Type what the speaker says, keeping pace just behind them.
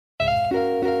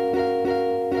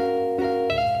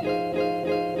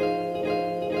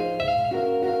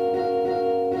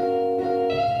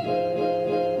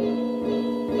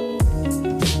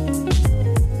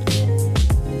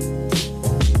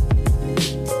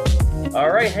All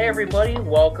right, hey everybody,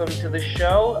 welcome to the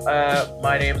show.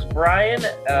 My name's Brian.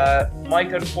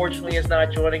 Mike unfortunately is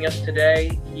not joining us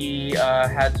today. He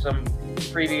had some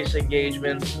previous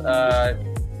engagements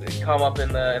come up in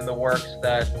the works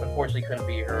that unfortunately couldn't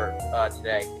be here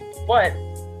today. But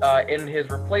in his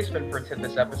replacement for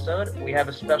this episode, we have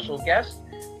a special guest.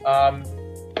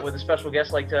 Would the special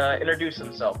guest like to introduce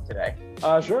himself today?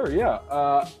 Sure,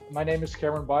 yeah. My name is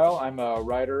Cameron Beyl. I'm a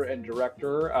writer and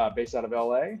director based out of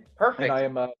LA. Perfect. And I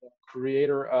am a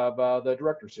creator of the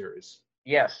Director Series.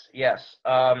 Yes.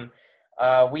 I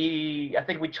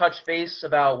think we touched base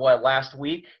about last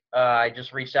week. I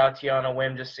just reached out to you on a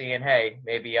whim, just seeing, hey,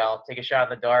 maybe I'll take a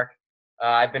shot in the dark.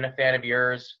 I've been a fan of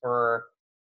yours for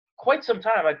quite some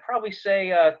time. I'd probably say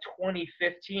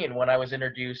 2015 when I was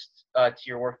introduced to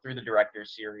your work through the Director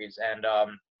Series, and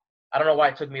I don't know why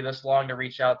it took me this long to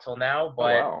reach out till now,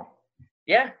 but wow.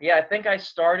 yeah, I think I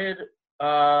started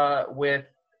with,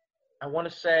 I want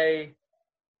to say,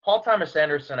 Paul Thomas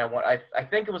Anderson. I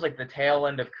think it was like the tail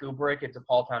end of Kubrick into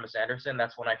Paul Thomas Anderson.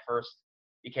 That's when I first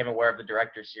became aware of the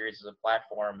Director Series as a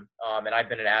platform, and I've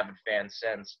been an avid fan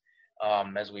since,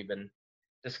 as we've been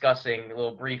discussing a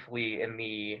little briefly in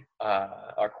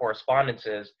our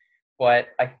correspondences. But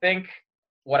I think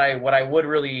what I would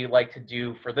really like to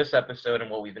do for this episode, and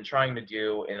what we've been trying to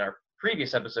do in our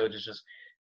previous episodes, is just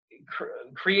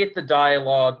create the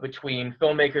dialogue between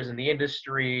filmmakers in the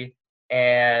industry,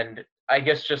 and I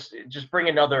guess just bring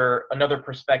another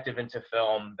perspective into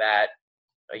film that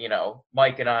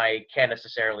Mike and I can't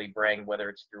necessarily bring, whether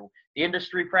it's through the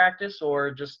industry practice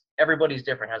or just everybody's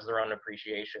different, has their own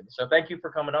appreciation. So thank you for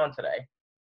coming on today.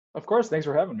 Of course, thanks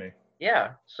for having me.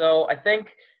 Yeah, so I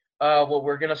think what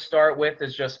we're going to start with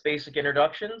is just basic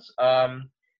introductions.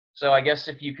 So I guess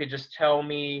if you could just tell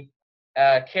me,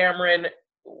 Cameron,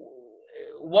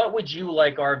 what would you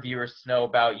like our viewers to know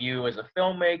about you as a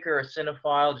filmmaker, a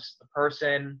cinephile, just a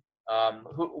person?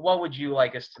 What would you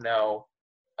like us to know,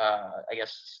 I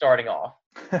guess, starting off?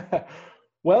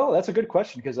 Well, that's a good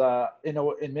question because,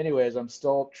 in many ways, I'm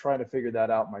still trying to figure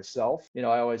that out myself. I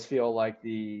always feel like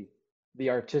the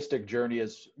artistic journey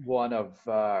is one of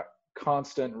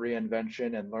constant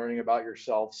reinvention and learning about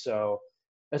yourself. So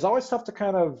it's always tough to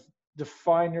kind of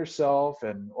define yourself,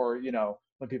 or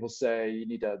when people say you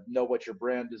need to know what your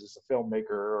brand is as a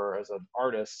filmmaker or as an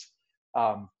artist,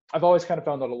 I've always kind of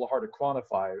found that a little hard to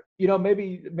quantify.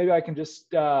 Maybe I can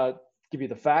just give you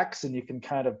the facts and you can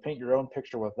kind of paint your own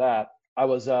picture with that. I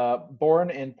was born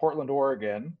in Portland,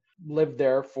 Oregon, lived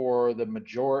there for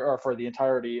the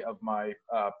entirety of my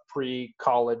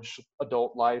pre-college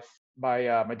adult life.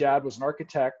 My dad was an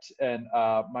architect, and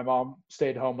my mom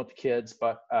stayed home with the kids,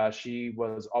 but she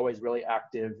was always really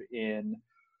active in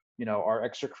our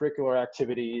extracurricular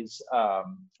activities.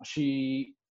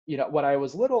 When I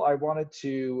was little, I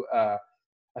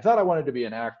thought I wanted to be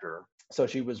an actor. So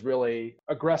she was really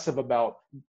aggressive about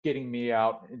getting me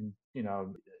out and,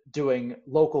 doing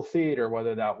local theater,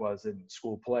 whether that was in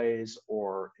school plays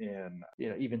or in,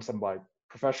 even some like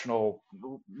professional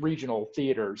regional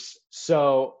theaters.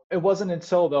 So it wasn't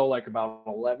until though, like about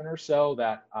 11 or so,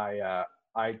 that I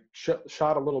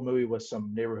shot a little movie with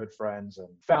some neighborhood friends and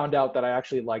found out that I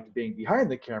actually liked being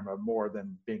behind the camera more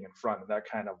than being in front. And that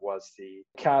kind of was the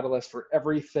catalyst for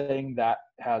everything that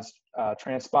has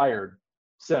transpired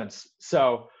since.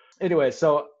 So anyway,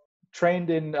 trained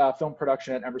in film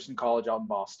production at Emerson College out in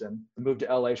Boston, moved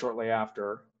to LA shortly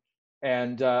after.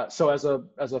 And so as a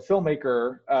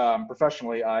filmmaker,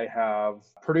 professionally, I have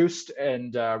produced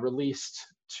and released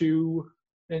 2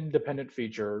 independent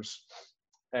features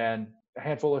and a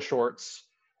handful of shorts,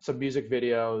 some music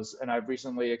videos, and I've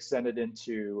recently extended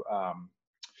into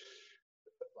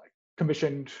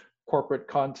commissioned corporate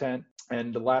content.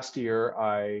 And last year,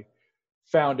 I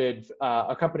founded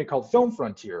a company called Film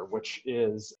Frontier, which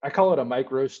is, I call it a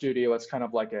micro studio. It's kind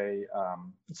of like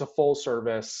it's a full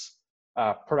service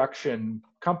production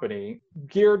company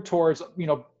geared towards,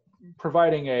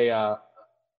 providing an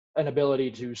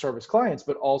ability to service clients,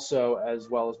 but also as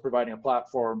well as providing a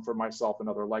platform for myself and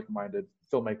other like-minded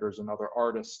filmmakers and other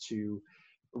artists to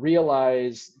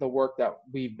realize the work that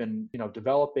we've been,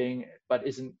 developing, but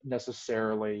isn't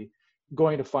necessarily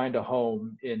going to find a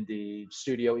home in the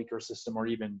studio ecosystem, or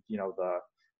even,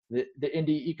 the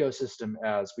indie ecosystem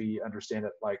as we understand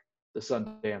it, like the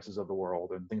Sundances of the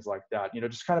world and things like that.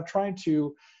 Just kind of trying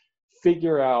to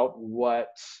figure out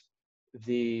what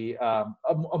a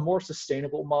more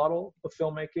sustainable model of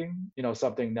filmmaking,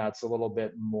 something that's a little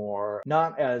bit more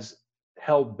not as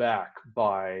held back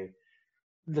by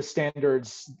the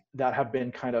standards that have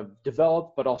been kind of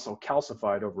developed but also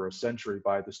calcified over a century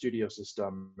by the studio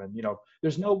system. And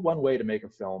there's no one way to make a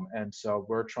film, and so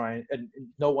we're trying, and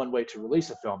no one way to release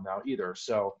a film now either.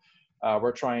 So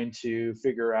we're trying to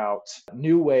figure out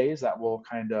new ways that will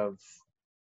kind of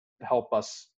help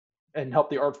us and help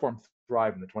the art form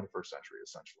thrive in the 21st century,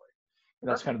 essentially. And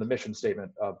that's kind of the mission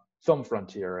statement of Film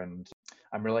Frontier. And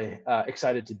I'm really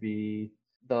excited to be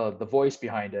the voice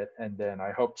behind it. And then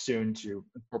I hope soon to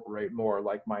incorporate more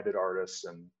like-minded artists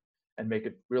and make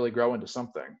it really grow into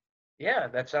something. Yeah,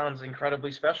 that sounds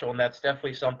incredibly special. And that's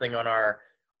definitely something on our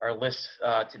list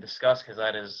to discuss, because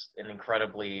that is an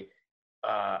incredibly,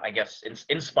 I guess,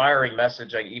 inspiring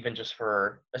message, even just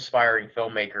for aspiring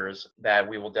filmmakers, that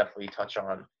we will definitely touch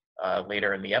on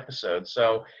later in the episode.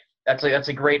 So that's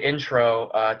a great intro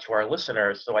to our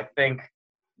listeners. So I think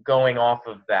going off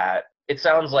of that, it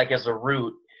sounds like as a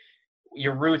root,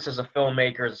 your roots as a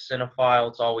filmmaker, as a cinephile,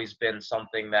 it's always been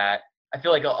something that I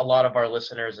feel like a lot of our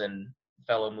listeners and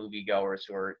fellow moviegoers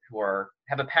who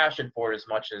have a passion for it as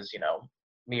much as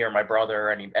me or my brother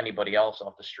or anybody else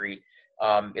off the street.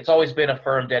 It's always been a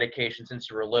firm dedication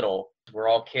since we were little. We're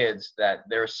all kids, that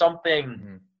there's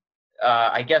something,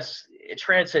 I guess,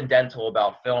 transcendental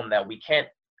about film that we can't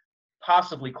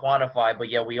possibly quantify, but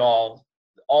yeah, we all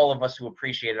of us who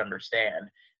appreciate it understand.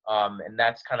 And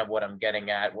that's kind of what I'm getting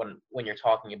at when you're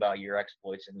talking about your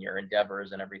exploits and your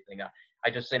endeavors and everything. I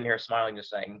just sitting here smiling,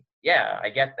 just saying, yeah, I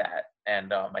get that.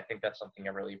 And I think that's something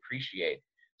I really appreciate.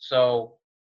 So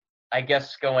I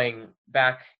guess going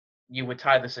back, you would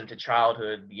tie this into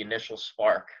childhood, the initial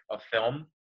spark of film,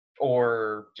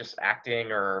 or just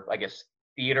acting, or I guess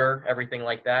theater, everything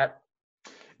like that.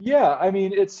 Yeah, I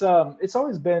mean, it's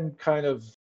always been kind of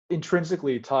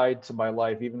intrinsically tied to my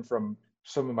life, even from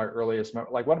some of my earliest,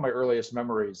 like one of my earliest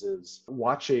memories is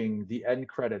watching the end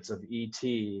credits of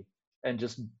E.T. and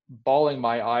just bawling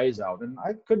my eyes out. And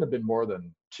I couldn't have been more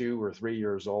than 2 or 3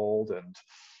 years old, and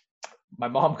my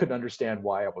mom couldn't understand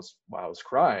why I was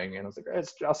crying, and I was like,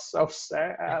 it's just so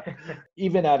sad.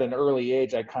 Even at an early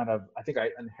age, I think I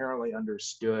inherently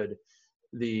understood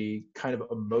the kind of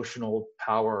emotional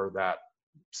power that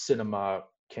cinema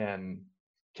can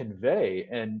convey,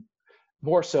 and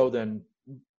more so than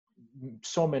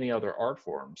so many other art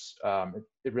forms.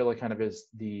 It really kind of is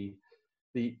the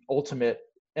ultimate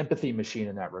empathy machine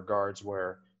in that regards,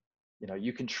 where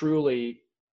you can truly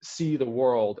see the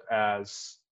world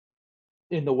as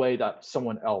in the way that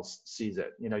someone else sees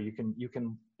it. You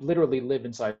can literally live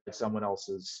inside someone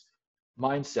else's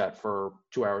mindset for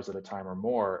 2 hours at a time or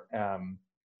more. And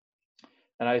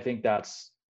I think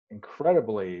that's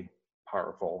incredibly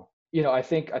powerful. I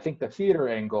think the theater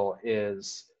angle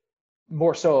is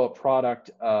more so a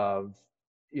product of,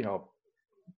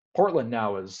 Portland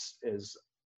now is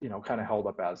kind of held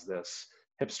up as this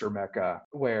hipster mecca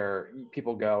where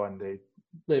people go and they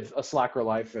live a slacker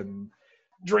life and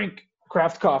drink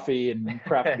craft coffee and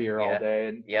craft beer all day.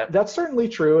 And that's certainly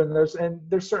true. And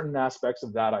there's certain aspects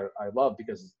of that I love,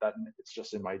 because it's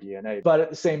just in my DNA. But at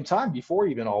the same time, before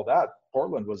even all that,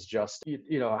 Portland was just,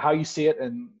 how you see it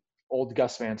in old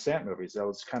Gus Van Sant movies. That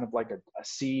was kind of like a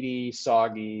seedy,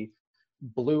 soggy,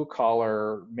 blue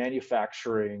collar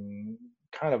manufacturing,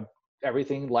 kind of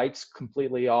everything lights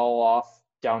completely all off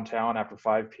downtown after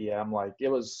 5 p.m. Like it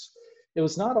was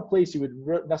not a place you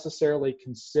would necessarily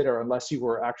consider unless you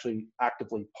were actually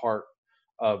actively part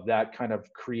of that kind of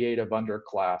creative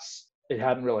underclass. It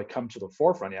hadn't really come to the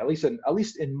forefront yet, at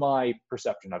least in my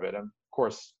perception of it. And of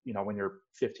course, when you're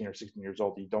 15 or 16 years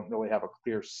old, you don't really have a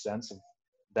clear sense of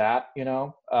that.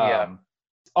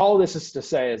 All this is to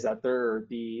say is that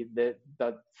the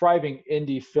thriving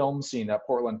indie film scene that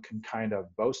Portland can kind of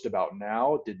boast about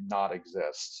now did not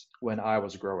exist when I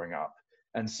was growing up.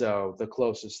 And so the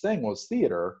closest thing was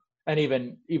theater. And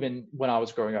even when I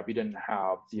was growing up, you didn't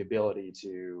have the ability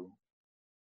to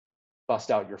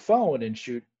bust out your phone and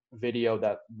shoot video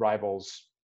that rivals,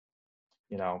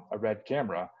 a Red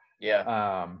camera.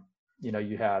 Yeah.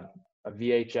 You had a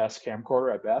VHS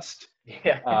camcorder at best.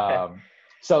 Yeah.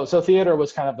 So theater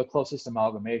was kind of the closest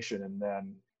amalgamation. And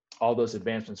then all those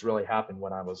advancements really happened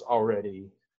when I was already,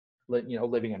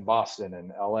 living in Boston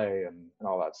and LA and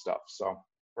all that stuff. So.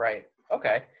 Right.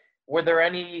 Okay. Were there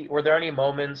any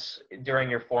moments during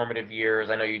your formative years?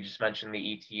 I know you just mentioned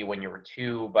the ET when you were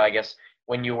 2, but I guess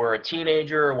when you were a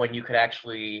teenager, when you could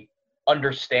actually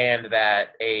understand that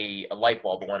a light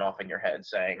bulb went off in your head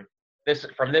saying,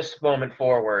 from this moment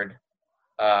forward,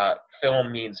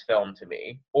 film means film to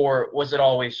me? Or was it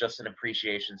always just an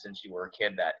appreciation since you were a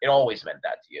kid that it always meant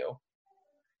that to you?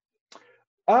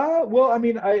 Well, I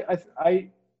mean, I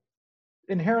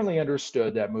inherently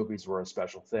understood that movies were a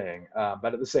special thing,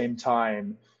 but at the same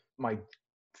time, my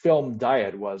film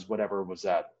diet was whatever was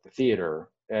at the theater,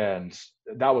 and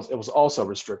it was also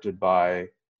restricted by,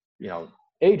 you know,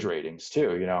 age ratings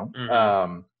too. You know,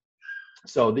 Hmm.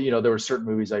 so there were certain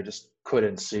movies I just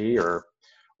couldn't see, or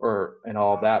and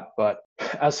all that. But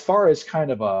as far as kind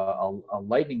of a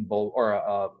lightning bolt or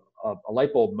a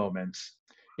light bulb moment,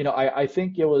 I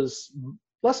think it was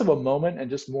less of a moment and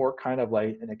just more kind of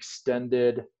like an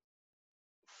extended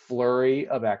flurry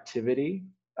of activity,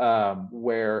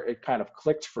 where it kind of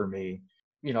clicked for me.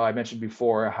 I mentioned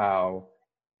before how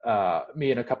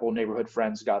me and a couple of neighborhood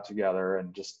friends got together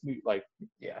and just like,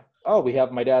 Yeah. oh, we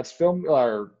have my dad's film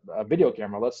or video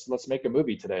camera. Let's make a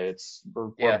movie today.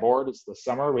 We're Yeah. bored. It's the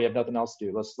summer. We have nothing else to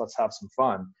do. Let's have some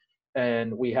fun.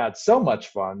 And we had so much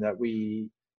fun that we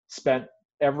spent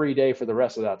every day for the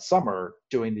rest of that summer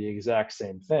doing the exact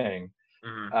same thing.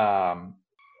 Hmm. Um,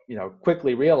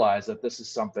 quickly realized that this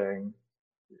is something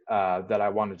that I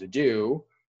wanted to do.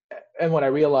 And when I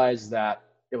realized that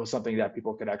it was something that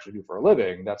people could actually do for a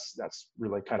living, that's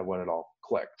really kind of when it all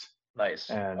clicked. Nice.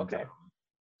 And Okay.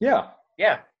 yeah.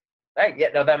 Yeah. Yeah,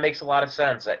 no, that makes a lot of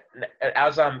sense.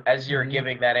 As you're Mhm.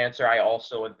 giving that answer, I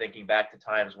also am thinking back to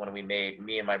times when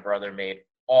me and my brother made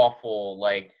awful,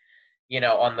 like,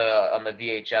 on the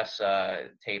VHS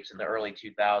tapes in the early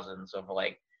 2000s of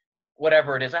like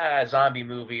whatever it is, a zombie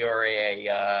movie or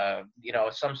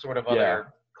some sort of Yeah.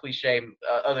 other cliche,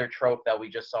 other trope that we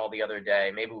just saw the other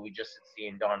day. Maybe we just had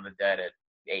seen Dawn of the Dead at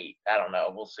 8. I don't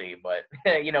know. We'll see. But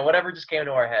whatever just came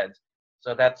to our heads.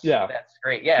 So Yeah. that's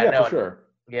great. Yeah, Yeah, for no, and sure.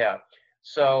 yeah.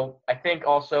 So I think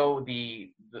also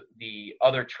the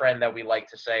other trend that we like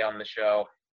to say on the show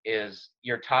is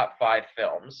your top 5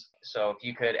 films. So if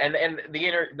you could, and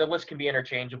the list can be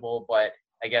interchangeable, but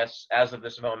I guess as of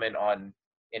this moment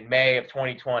in May of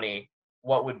 2020,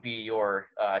 what would be your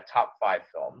top 5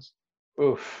 films?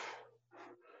 Oof.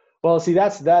 Well, see,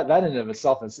 that in and of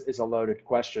itself is a loaded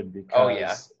question Oh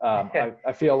yeah, because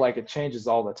I feel like it changes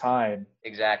all the time.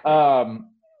 exactly.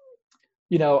 Um,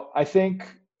 I think,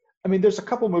 I mean, there's a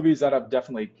couple movies that I've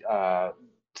definitely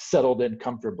settled in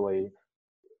comfortably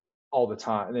all the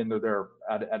time, and then they're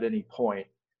at any point.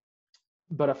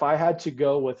 But if I had to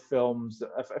go with films,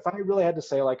 if I really had to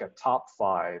say like a top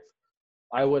five,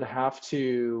 I would have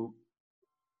to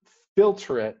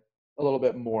filter it a little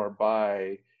bit more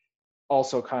by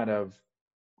also kind of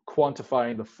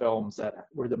quantifying the films that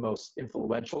were the most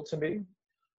influential to me.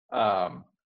 Um,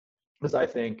 because I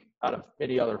think out of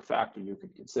any other factor you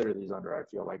could consider these under, I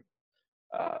feel like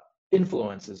uh,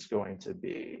 influence is going to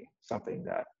be something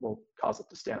that will cause it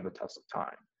to stand the test of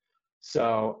time.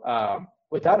 So,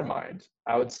 with that in mind,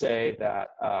 I would say that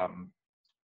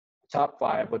top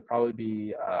five would probably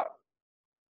be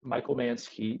Michael Mann's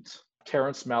Heat,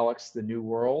 Terrence Malick's The New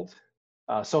World,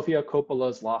 Sofia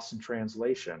Coppola's Lost in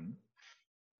Translation,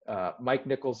 Mike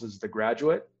Nichols' The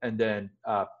Graduate, and then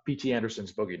P.T.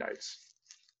 Anderson's Boogie Nights.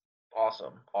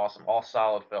 Awesome, awesome, all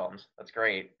solid films. That's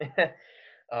great.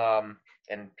 um,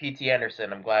 and P.T.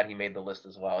 Anderson, I'm glad he made the list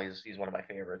as well. He's one of my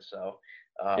favorites. So,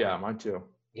 Yeah, um, mine too.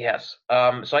 yes.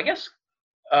 So I guess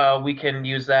we can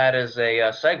use that as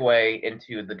a segue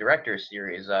into the director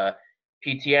series.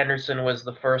 P.T. Anderson was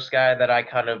the first guy that I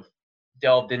kind of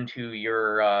delved into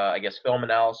your, I guess, film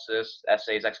analysis,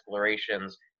 essays,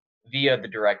 explorations via the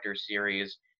director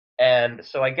series. And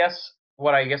so I guess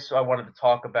I wanted to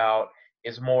talk about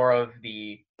is more of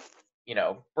the,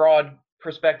 broad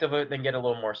perspective of it, then get a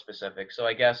little more specific. So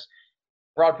I guess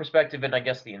broad perspective and I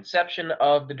guess the inception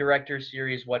of the director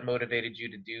series, what motivated you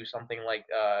to do something like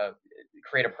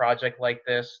create a project like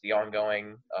this, the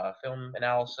ongoing film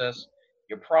analysis,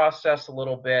 your process a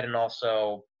little bit, and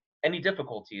also any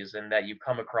difficulties and that you've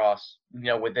come across,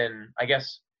 within, I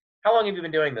guess, how long have you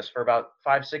been doing this for? About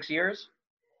 5, 6 years?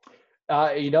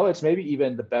 It's maybe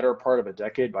even the better part of a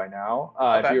decade by now,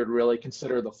 if Okay. you would really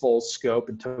consider the full scope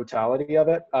and totality of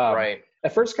it. Right.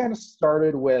 At first kind of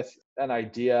started with an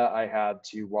idea I had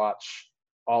to watch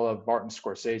all of Martin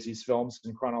Scorsese's films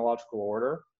in chronological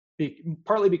order,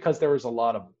 partly because there was a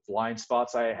lot of blind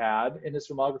spots I had in his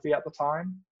filmography at the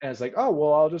time. And it's like, oh,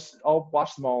 well, I'll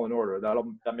watch them all in order.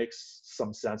 That makes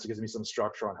some sense. It gives me some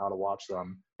structure on how to watch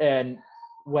them. And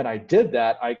when I did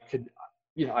that, I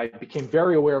became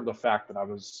very aware of the fact that I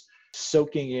was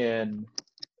soaking in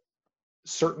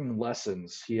certain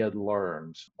lessons he had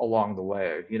learned along the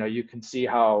way. You can see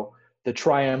how the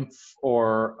triumph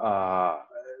or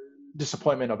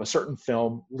disappointment of a certain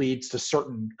film leads to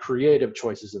certain creative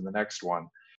choices in the next one.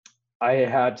 I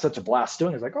had such a blast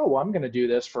doing it. It's like, oh, well, I'm going to do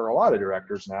this for a lot of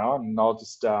directors now, and I'll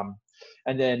just,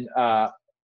 and then,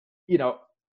 you know,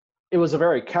 it was a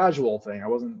very casual thing. I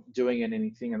wasn't doing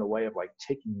anything in the way of like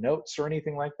taking notes or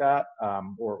anything like that,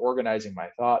 or organizing my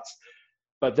thoughts.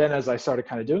 But then as I started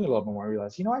kind of doing it a little bit more, I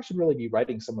realized, I should really be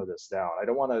writing some of this down. I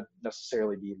don't want to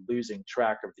necessarily be losing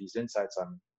track of these insights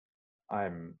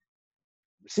I'm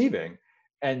receiving.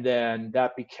 And then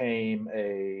that became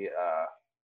a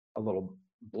little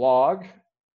blog.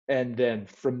 And then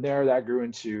from there, that grew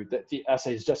into the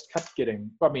essays just kept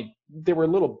getting, I mean, they were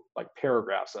little like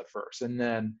paragraphs at first, and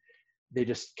then they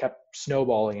just kept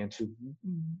snowballing into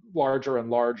larger and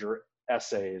larger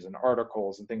essays and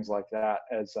articles and things like that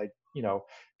as I,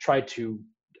 tried to,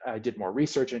 I did more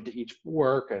research into each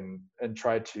work and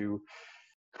tried to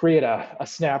create a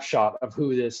snapshot of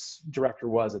who this director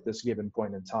was at this given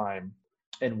point in time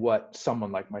and what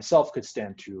someone like myself could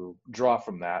stand to draw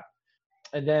from that.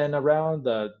 And then around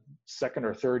the second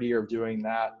or third year of doing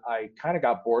that, I kind of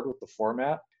got bored with the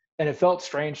format, and it felt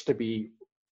strange to be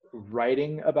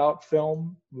writing about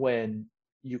film when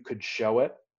you could show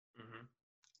it. Mm-hmm.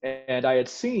 And I had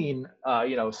seen,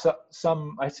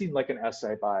 I'd seen like an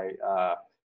essay by,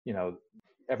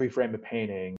 Every Frame a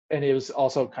Painting. And it was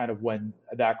also kind of when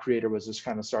that creator was just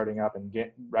kind of starting up and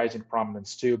rising to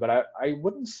prominence too. But I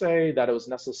wouldn't say that it was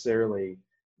necessarily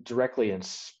directly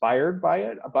inspired by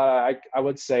it, but I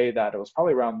would say that it was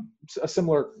probably around a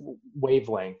similar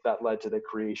wavelength that led to the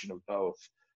creation of both.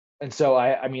 And so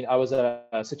I mean, I was at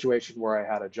a situation where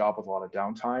I had a job with a lot of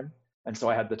downtime. And so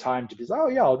I had the time to just, oh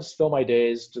yeah, I'll just fill my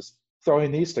days just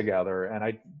throwing these together. And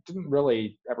I didn't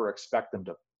really ever expect them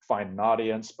to find an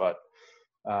audience, but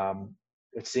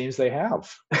it seems they have.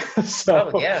 So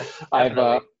Oh yeah, I've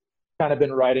definitely. kind of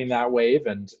been riding that wave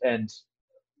and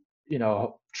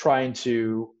trying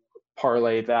to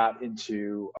parlay that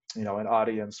into an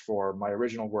audience for my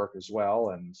original work as well.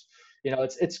 And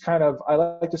it's kind of, I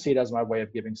like to see it as my way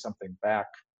of giving something back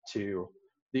to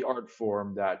the art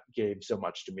form that gave so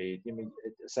much to me. I mean,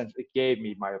 it essentially gave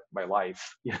me my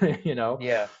life. Yeah, um,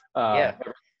 yeah,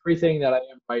 Everything that I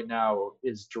am right now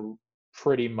is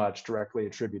pretty much directly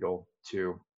attributable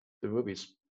to the movies.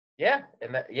 yeah,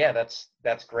 and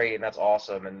that's great, and that's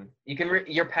awesome, and you can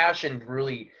your passion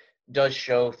really does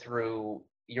show through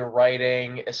your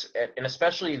writing, and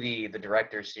especially the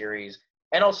director series,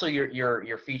 and also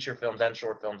your feature films and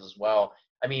short films as well.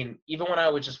 I mean, even when I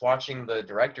was just watching the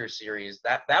director series,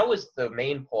 that was the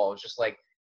main pull. I was just like,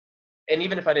 and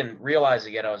even if I didn't realize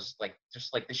it yet, I was like,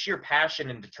 just like the sheer passion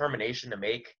and determination to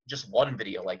make just one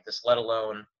video like this, let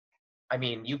alone. I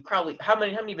mean, you probably how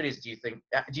many videos do you think?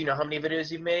 Do you know how many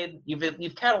videos you've made? You've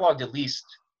cataloged at least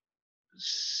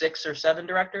 6 or 7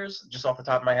 directors, just off the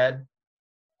top of my head.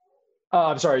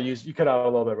 I'm sorry, you cut out a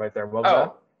little bit right there. What was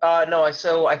that? Oh, no.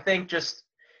 So I think just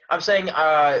I'm saying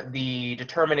the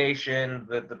determination,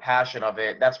 the passion of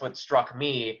it. That's what struck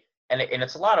me, and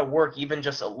it's a lot of work, even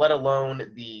just let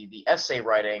alone the essay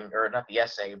writing, or not the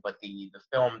essay, but the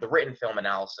written film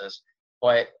analysis,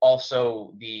 but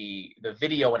also the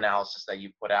video analysis that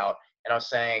you put out. And I was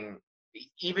saying,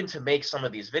 even to make some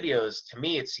of these videos, to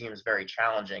me it seems very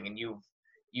challenging. And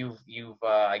you've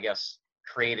I guess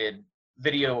created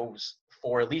videos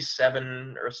for at least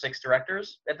 7 or 6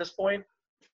 directors at this point.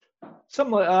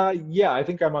 Yeah, I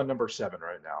think I'm on number 7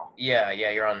 right now. Yeah, yeah,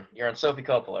 you're on Sophie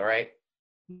Coppola, right?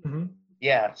 Hmm.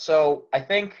 Yeah. So I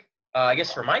think I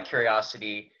guess for my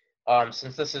curiosity,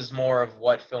 since this is more of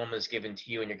what film is given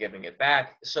to you and you're giving it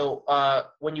back, so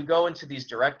when you go into these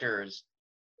directors,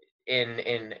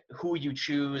 in who you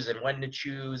choose and when to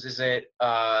choose, is it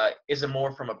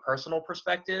more from a personal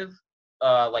perspective,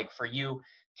 like for you,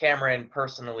 Cameron,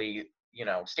 personally,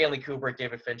 Stanley Kubrick,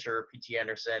 David Fincher, P.T.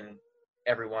 Anderson,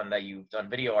 everyone that you've done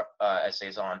video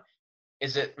essays on,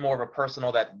 is it more of a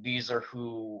personal that these are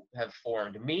who have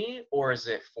formed me, or is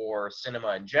it for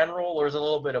cinema in general, or is it a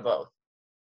little bit of both?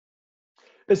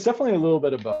 It's definitely a little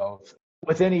bit of both.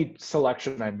 With any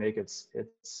selection I make, it's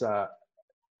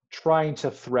trying to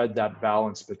thread that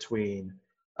balance between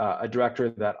a director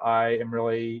that I am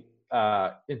really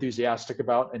enthusiastic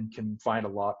about and can find a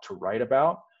lot to write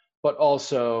about, but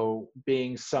also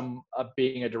being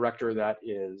a director that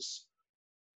is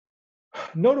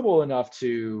notable enough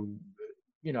to,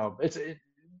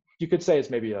 you could say it's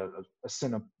maybe a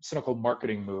cynical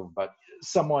marketing move, but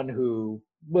someone who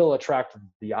will attract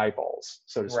the eyeballs,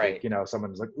 so to speak. Right.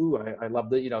 Someone's like, ooh, I love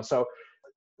the, so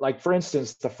like for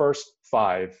instance, the first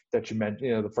 5 that you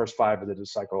mentioned, the first 5 of the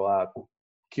cycle,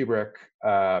 Kubrick,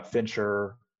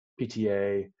 Fincher,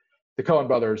 PTA, the Coen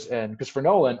brothers, and Christopher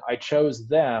Nolan, I chose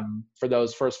them for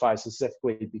those first 5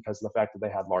 specifically because of the fact that they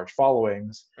had large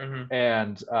followings. Mm-hmm.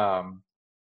 And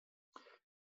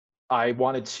I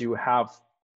wanted to have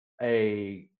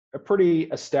a pretty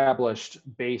established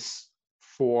base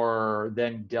for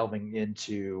then delving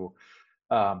into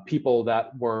people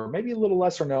that were maybe a little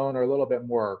lesser known or a little bit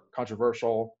more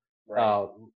controversial, Right. uh,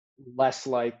 less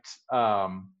liked,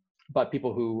 but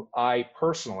people who I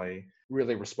personally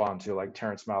really respond to, like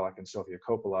Terrence Malick and Sofia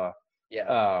Coppola. Yeah.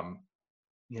 Um,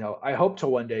 I hope to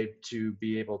one day to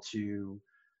be able to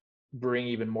bring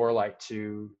even more light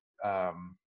to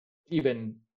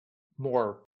even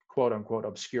more quote unquote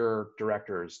obscure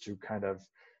directors to kind of,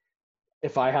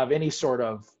 if I have any sort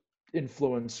of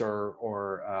influence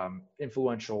or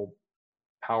influential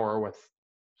power with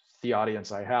the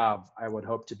audience I have, I would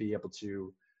hope to be able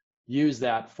to use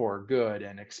that for good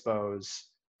and expose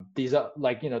these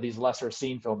these lesser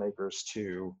seen filmmakers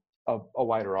to a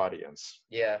wider audience.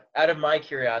 Yeah. Out of my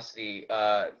curiosity,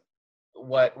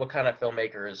 what kind of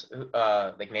filmmakers,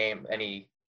 like name any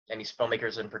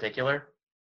filmmakers in particular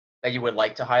that you would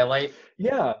like to highlight?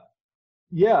 Yeah,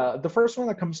 yeah. The first one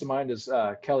that comes to mind is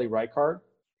Kelly Reichardt.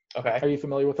 Okay. Are you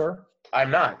familiar with her?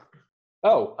 I'm not.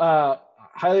 Oh,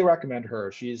 highly recommend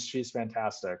her. She's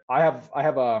fantastic. I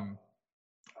have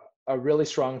a really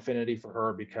strong affinity for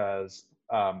her because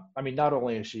I mean, not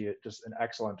only is she just an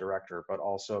excellent director, but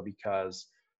also because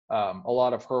a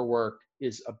lot of her work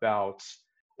is about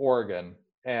Oregon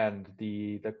and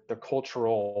the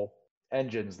cultural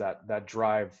engines that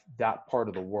drive that part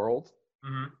of the world.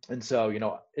 Hmm. And so,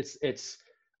 it's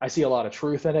I see a lot of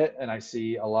truth in it, and I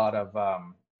see a lot of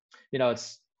you know,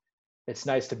 it's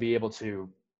nice to be able to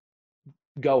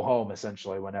go home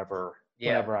essentially Yeah.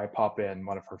 whenever I pop in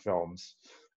one of her films.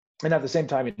 And at the same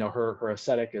time, her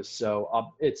aesthetic is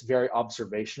so it's very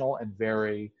observational and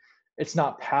very, it's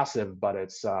not passive, but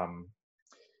it's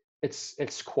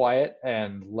quiet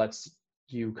and lets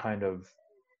you kind of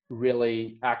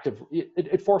really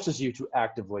it forces you to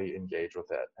actively engage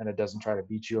with it, and it doesn't try to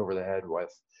beat you over the head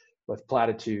with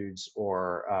platitudes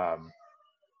or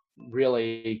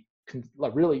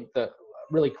like really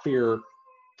clear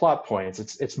plot points.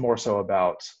 It's more so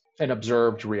about an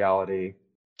observed reality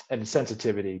and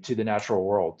sensitivity to the natural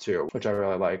world too, which I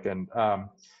really like. And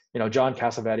John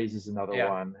Cassavetes is another Yeah.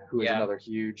 one who is Yeah. another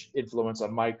huge influence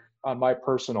on my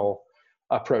personal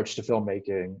approach to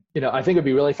filmmaking. I think it'd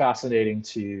be really fascinating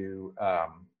to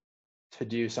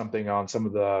do something on some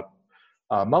of the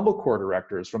mumblecore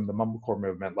directors from the mumblecore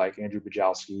movement, like Andrew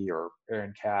Bujalski or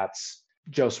Aaron Katz,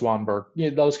 Joe Swanberg,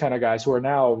 those kind of guys who are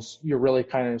now, you're really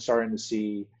kind of starting to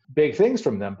see big things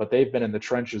from them, but they've been in the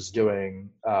trenches doing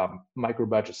micro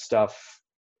budget stuff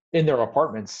in their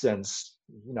apartments since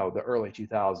the early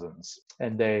 2000s,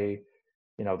 and they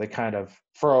kind of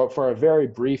for a very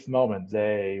brief moment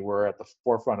they were at the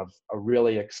forefront of a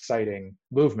really exciting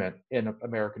movement in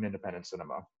American independent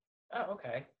cinema. Oh,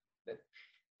 okay.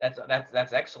 That-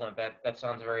 that's excellent. That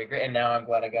sounds very great. And now I'm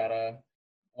glad I got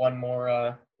one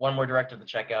more director to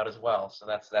check out as well. So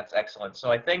that's excellent.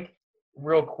 So I think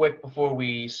real quick before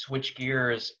we switch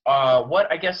gears,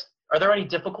 what I guess are there any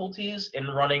difficulties in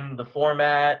running the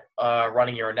format,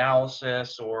 running your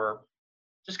analysis, or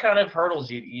just kind of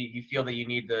hurdles you feel that you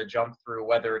need to jump through,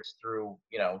 whether it's through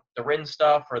the written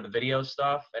stuff or the video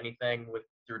stuff, anything with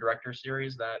through director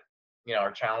series that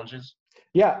are challenges?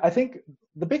 Yeah, I think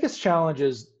the biggest challenge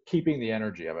is keeping the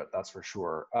energy of it. That's for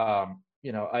sure.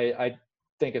 I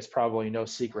think it's probably no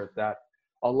secret that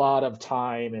a lot of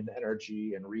time and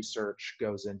energy and research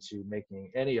goes into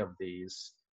making any of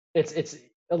these. It's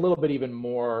a little bit even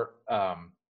more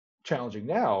challenging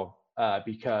now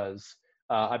because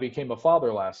I became a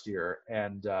father last year,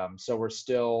 and so we're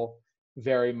still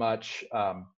very much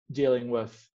dealing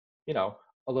with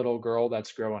a little girl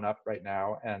that's growing up right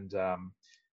now, and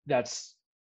that's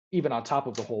even on top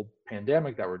of the whole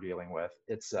pandemic that we're dealing with.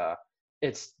 It's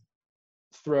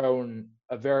thrown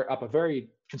a very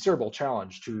considerable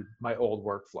challenge to my old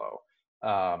workflow.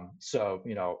 So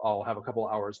I'll have a couple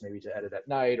hours maybe to edit at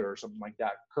night or something like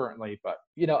that currently, but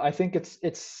I think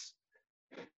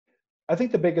I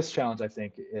think the biggest challenge I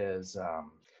think is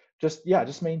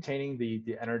just maintaining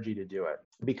the energy to do it,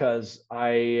 because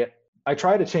I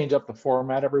try to change up the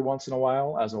format every once in a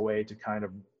while as a way to kind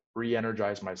of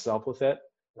re-energize myself with it.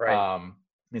 Right.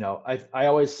 I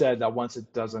always said that once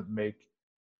it doesn't make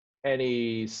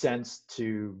any sense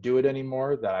to do it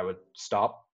anymore, that I would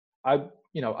stop. I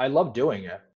love doing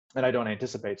it, and I don't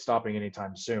anticipate stopping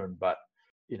anytime soon. But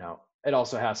it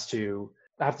also I have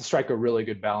to strike a really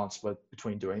good balance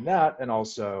between doing that and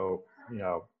also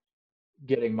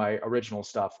getting my original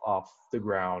stuff off the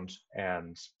ground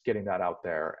and getting that out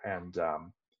there. And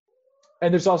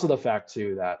there's also the fact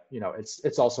too that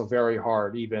it's also very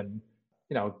hard even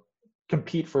you know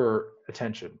compete for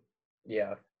attention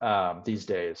Yeah. these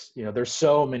days. There's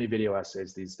so many video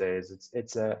essays these days.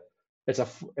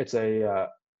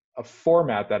 a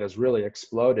format that has really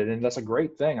exploded, and that's a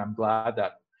great thing. I'm glad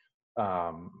that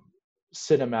um,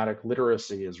 cinematic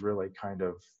literacy is really kind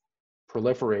of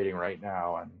proliferating right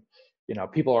now, and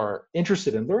people are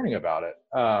interested in learning about it.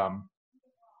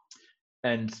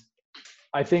 And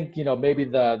I think maybe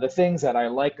the things that I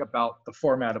like about the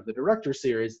format of the director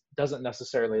series doesn't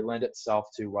necessarily lend itself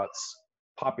to what's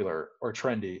popular or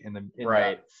trendy in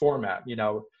Right. that format.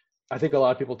 I think a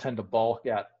lot of people tend to balk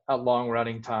at long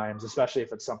running times, especially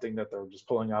if it's something that they're just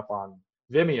pulling up on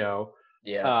Vimeo.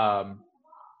 Yeah. Um,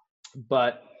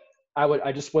 but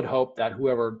I just would hope that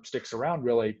whoever sticks around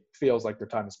really feels like their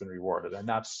time has been rewarded, and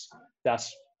that's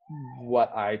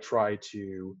what I try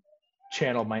to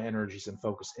channel my energies and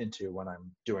focus into when I'm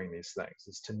doing these things,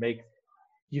 is to make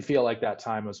you feel like that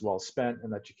time was well spent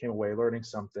and that you came away learning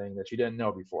something that you didn't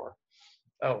know before.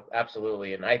 Oh,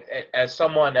 absolutely. And as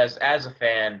someone, as a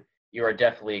fan, you are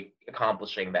definitely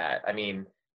accomplishing that. I mean,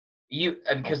 Oh,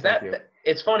 because thank you.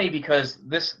 it's funny because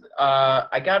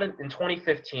I got it in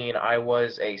 2015. I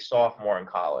was a sophomore in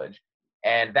college,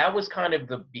 and that was kind of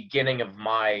the beginning of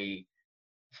my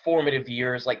formative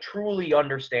years, like truly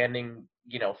understanding,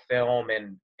 film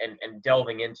and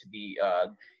delving into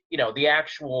the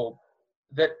actual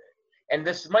that. And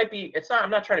this might be, it's not, I'm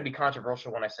not trying to be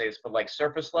controversial when I say this, but like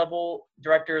surface level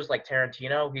directors like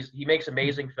Tarantino, he makes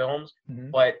amazing films,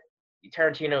 Mm-hmm. but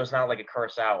Tarantino is not like a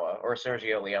Kurosawa or a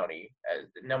Sergio Leone,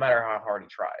 no matter how hard he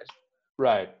tries.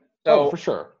 Right. Oh, for So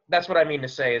sure. that's what I mean to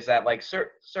say is that like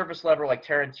surface level, like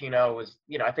Tarantino is,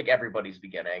 I think everybody's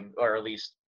beginning, or at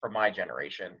least for my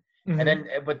generation. And Mm-hmm. then,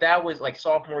 but that was like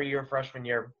sophomore year, freshman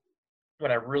year,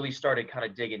 when I really started kind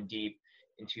of digging deep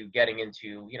into getting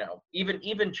into,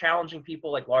 even challenging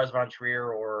people like Lars von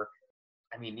Trier, or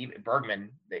I mean, even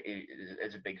Bergman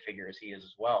is a big figure as he is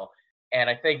as well. And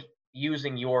I think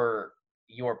using your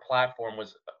platform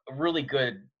was a really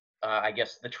good, I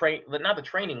guess not the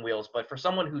training wheels, but for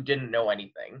someone who didn't know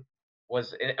anything,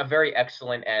 was a very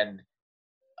excellent and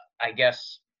I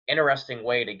guess interesting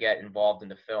way to get involved in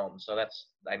the film. So that's,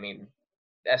 I mean,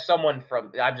 as someone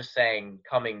I'm just saying,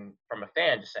 coming from a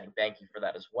fan, just saying thank you for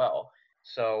that as well.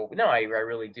 So no, I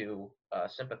really do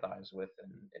sympathize with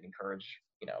and encourage,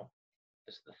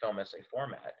 the film essay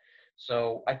format.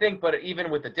 So I think, but even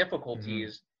with the Mm-hmm.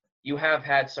 difficulties, you have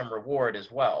had some reward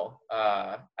as well.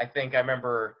 I think I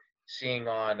remember seeing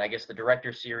on, I guess, the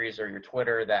director series or your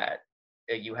Twitter that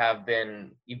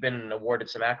you've been awarded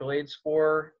some accolades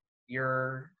for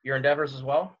your endeavors as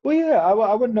well. Well, yeah,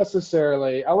 I wouldn't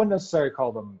necessarily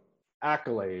call them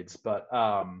accolades, but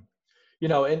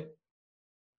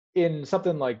in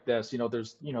something like this,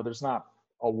 there's not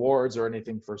awards or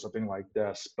anything for something like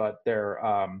this, but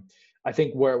I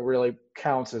think where it really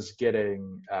counts is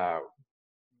getting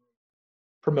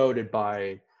promoted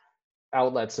by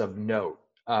outlets of note.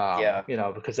 Yeah,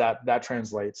 Because that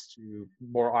translates to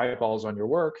more eyeballs on your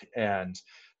work and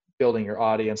building your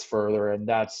audience further, and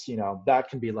that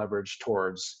can be leveraged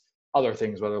towards other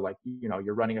things, whether like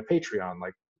you're running a Patreon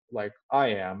like I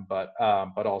am, but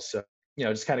also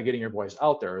just kind of getting your voice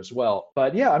out there as well.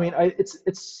 But yeah, I mean,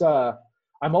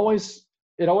 I'm always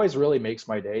it always really makes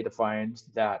my day to find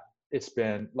that it's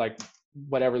been like,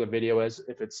 whatever the video is,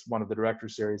 if it's one of the director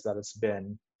series, that it's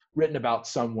been written about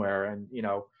somewhere. And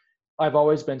I've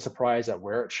always been surprised at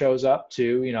where it shows up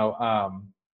too.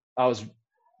 I was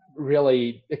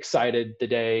really excited the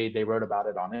day they wrote about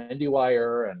it on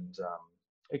IndieWire, and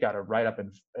it got a write up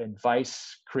in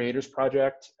Vice Creators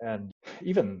Project, and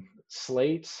even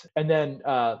Slate. And then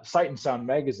Sight and Sound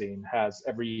magazine has,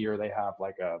 every year they have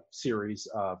like a series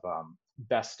of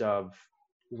best of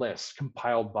lists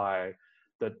compiled by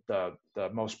the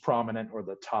most prominent or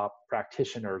the top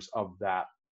practitioners of that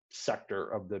sector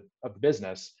of the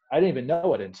business. I didn't even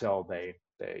know it until they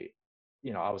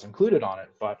I was included on it,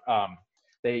 but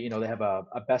they have a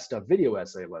best of video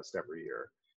essay list every year.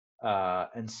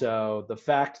 And so the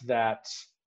fact that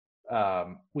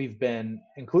we've been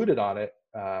included on it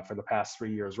for the past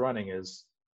 3 years running is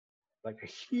like a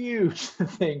huge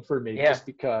thing for me, yeah. just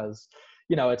because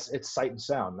it's Sight and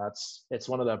Sound. It's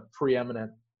one of the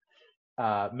preeminent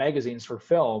magazines for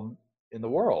film in the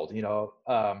world.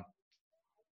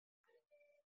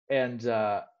 And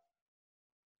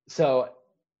so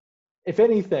if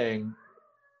anything,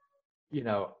 you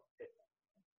know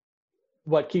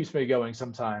what keeps me going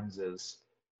sometimes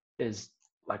is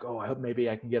like, oh, I hope maybe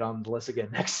I can get on the list again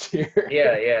next year.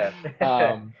 Yeah, yeah.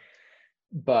 um,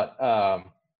 but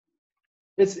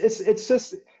it's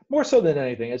just, more so than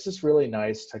anything, it's just really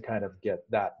nice to kind of get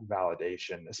that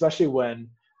validation, especially when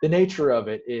the nature of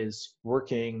it is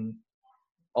working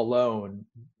alone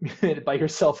by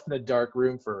yourself in a dark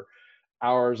room for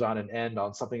hours on an end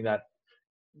on something that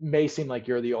may seem like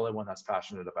you're the only one that's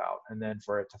passionate about, and then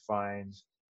for it to find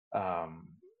um,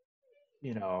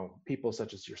 people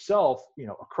such as yourself,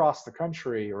 across the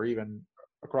country or even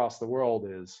across the world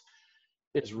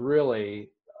is really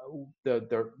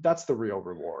that's the real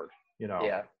reward.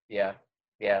 Yeah, yeah,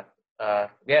 yeah, yeah.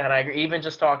 And I agree. Even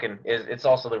just talking is it's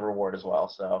also the reward as well.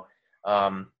 So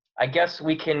I guess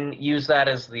we can use that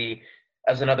as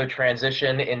another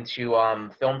transition into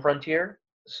Film Frontier.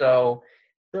 So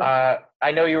Sure.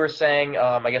 I know you were saying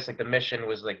I guess like the mission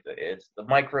was like it's the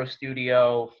micro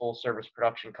studio, full service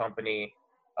production company,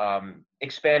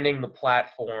 expanding the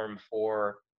platform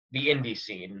for the indie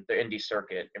scene, the indie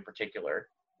circuit in particular.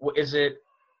 Is it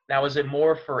now? Is it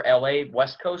more for LA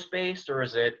West Coast based, or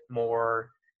is it more,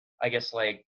 I guess,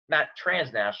 like not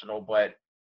transnational, but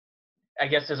I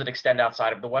guess does it extend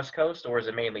outside of the West Coast, or is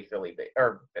it mainly Philly based,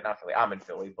 or not Philly? I'm in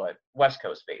Philly, but West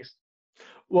Coast based.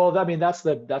 Well, I mean, that's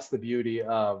the beauty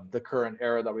of the current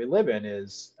era that we live in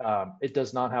is it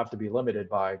does not have to be limited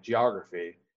by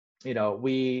geography.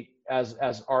 We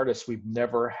as artists, we've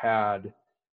never had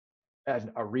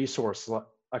a resource,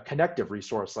 a connective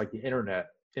resource like the internet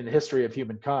in the history of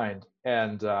humankind.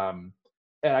 And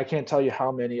I can't tell you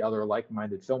how many other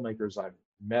like-minded filmmakers I've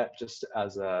met just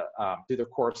as a through the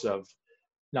course of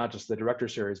not just the director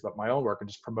series, but my own work and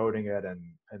just promoting it and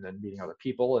then meeting other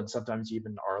people. And sometimes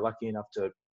even are lucky enough to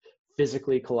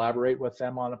physically collaborate with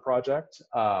them on a project.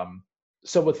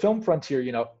 So with Film Frontier,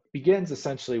 begins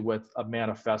essentially with a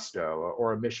manifesto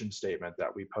or a mission statement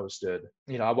that we posted.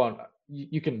 I won't.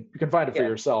 You can find it for Yeah.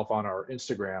 yourself on our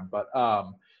Instagram, but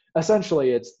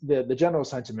essentially, it's the general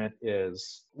sentiment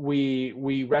is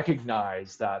we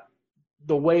recognize that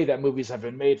the way that movies have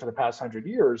been made for the past 100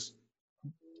 years,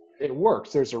 it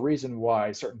works. There's a reason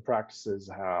why certain practices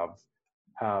have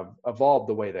evolved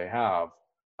the way they have.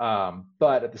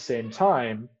 But at the same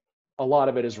time, a lot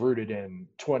of it is rooted in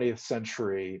 20th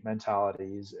century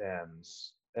mentalities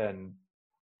and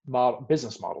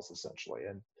business models essentially,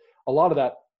 and a lot of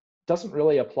that doesn't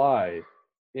really apply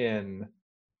in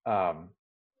um,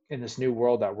 in this new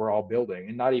world that we're all building,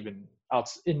 and not even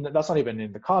that's not even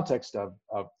in the context of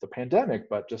the pandemic,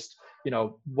 but just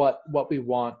what we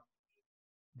want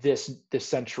this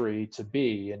century to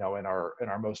be, in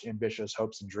our most ambitious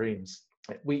hopes and dreams.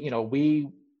 We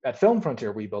at Film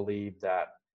Frontier, we believe that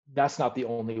that's not the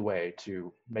only way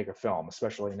to make a film,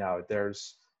 especially now.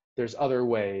 There's other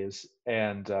ways,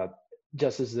 and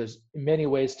just as there's many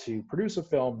ways to produce a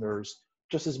film, there's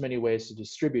just as many ways to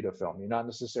distribute a film. You're not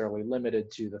necessarily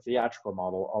limited to the theatrical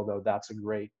model, although that's a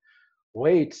great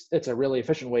way. It's a really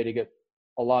efficient way to get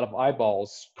a lot of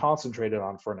eyeballs concentrated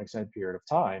on for an extended period of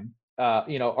time.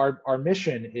 Our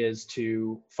mission is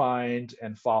to find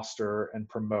and foster and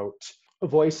promote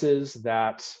voices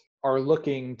that are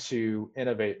looking to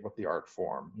innovate with the art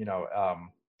form.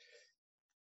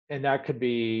 And that could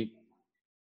be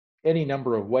any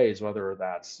number of ways, whether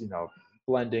that's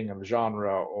blending of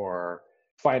genre or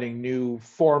finding new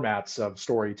formats of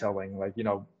storytelling. Like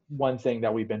one thing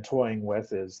that we've been toying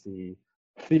with is the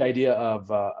idea of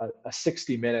a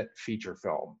 60-minute feature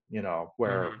film,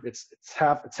 where Mm-hmm. it's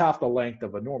half the length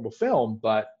of a normal film,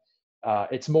 but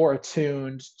it's more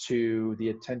attuned to the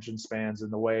attention spans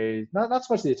and the way, not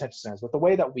so much the attention spans, but the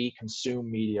way that we consume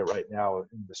media right now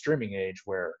in the streaming age,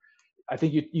 where I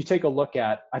think you take a look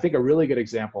at, I think a really good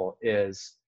example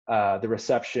is the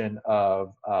reception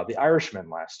of The Irishman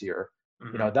last year.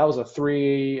 Mm-hmm. That was a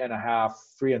 3.5,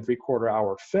 3 and 3/4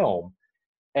 hour film.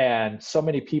 And so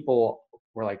many people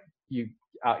were like, you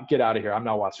get out of here. I'm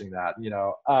not watching that,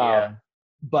 Yeah.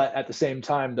 but at the same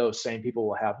time, those same people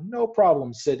will have no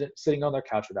problem sitting on their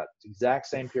couch for that exact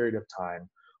same period of time,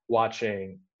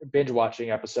 binge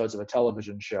watching episodes of a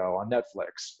television show on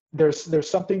Netflix. There's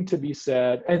something to be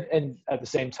said. And at the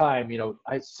same time,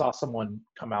 I saw someone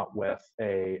come out with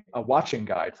a watching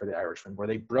guide for The Irishman where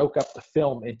they broke up the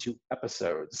film into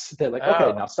episodes. They're like, okay,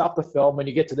 Oh. now stop the film when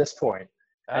you get to this point,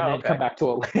 and Oh. then come Okay. back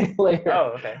to it later,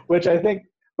 Oh. Okay. which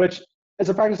is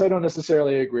a practice I don't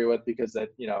necessarily agree with, because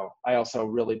I also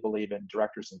really believe in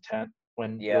director's intent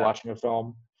when you're Yeah. watching a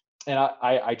film. And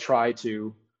I try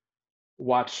to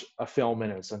watch a film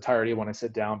in its entirety when I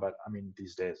sit down, but I mean,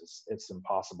 these days it's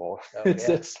impossible. Oh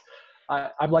yeah.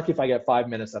 I'm lucky if I get 5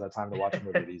 minutes at a time to watch a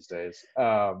movie these days.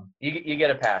 You get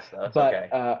a pass though. It's But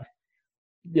okay.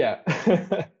 yeah,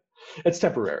 it's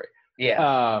temporary.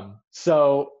 Yeah.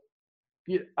 So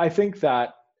I think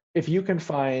that if you can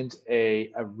find a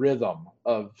rhythm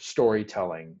of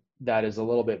storytelling that is a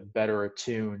little bit better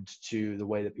attuned to the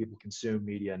way that people consume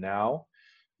media now,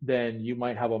 then you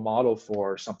might have a model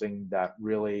for something that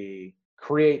really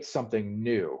creates something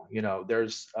new.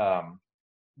 There's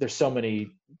there's so many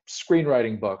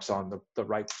screenwriting books on the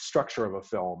right structure of a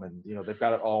film, and they've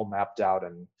got it all mapped out,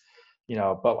 and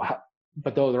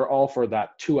but though they're all for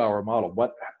that 2-hour model,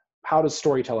 how does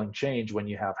storytelling change when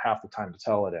you have half the time to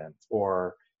tell it in?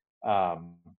 Or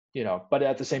but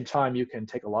at the same time, you can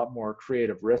take a lot more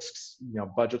creative risks.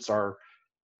 Budgets are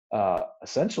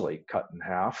essentially cut in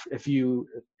half if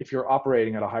you're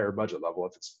operating at a higher budget level.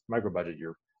 If it's micro budget,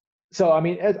 so I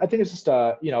mean, I think it's just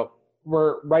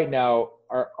we're right now,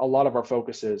 a lot of our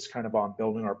focus is kind of on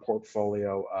building our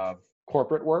portfolio of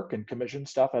corporate work and commission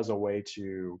stuff as a way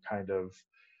to kind of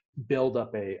build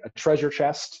up a treasure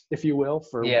chest, if you will,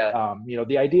 for Yeah.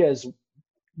 the idea is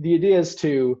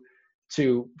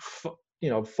to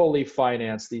fully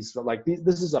finance these.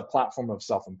 This is a platform of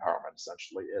self-empowerment.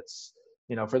 Essentially, it's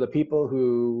for the people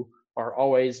who are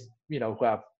always who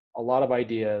have a lot of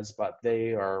ideas, but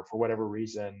they are, for whatever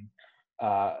reason,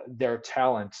 their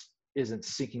talent isn't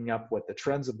syncing up with the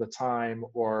trends of the time,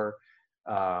 or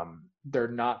they're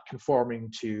not conforming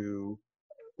to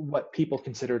what people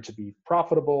consider to be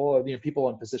profitable, people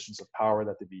in positions of power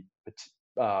that they'd be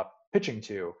pitching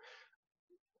to.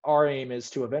 Our aim is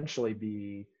to eventually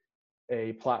be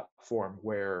a platform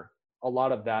where a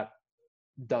lot of that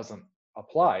doesn't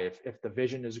apply. If the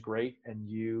vision is great and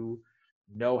you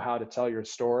know how to tell your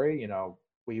story,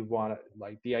 we want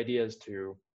to, the idea is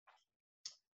to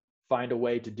find a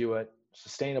way to do it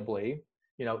sustainably,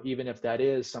 even if that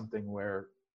is something where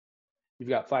you've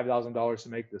got $5,000 to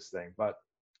make this thing, but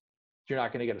you're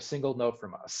not going to get a single note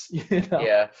from us.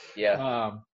 Yeah.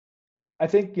 Yeah. I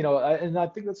think, and I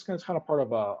think that's kind of part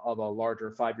of a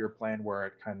larger 5-year plan where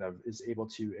it kind of is able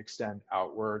to extend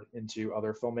outward into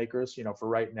other filmmakers. For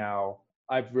right now,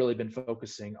 I've really been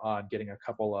focusing on getting a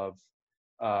couple of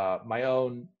my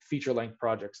own feature-length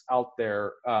projects out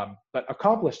there, but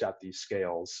accomplished at these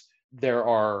scales. There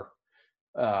are,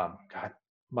 God,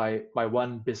 my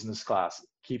one business class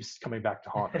keeps coming back to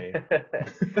haunt me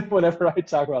whenever I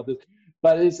talk about this.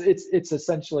 But it's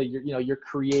essentially you're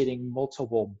creating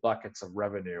multiple buckets of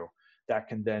revenue that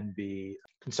can then be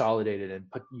consolidated and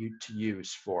put to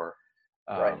use for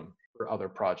Right. for other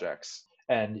projects.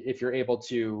 And if you're able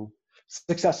to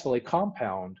successfully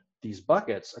compound these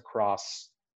buckets across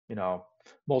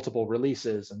multiple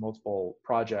releases and multiple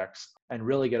projects, and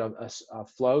really get a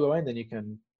flow going, then you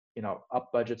can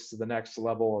up budgets to the next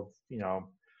level of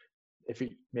if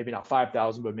you maybe not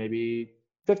 5,000, but maybe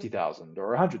 50,000 or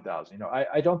 100,000.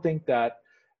 I don't think that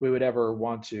we would ever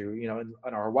want to,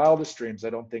 in our wildest dreams,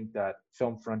 I don't think that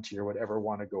Film Frontier would ever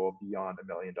want to go beyond $1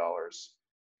 million for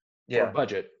a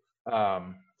budget,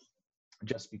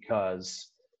 just because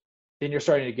then you're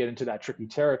starting to get into that tricky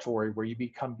territory where you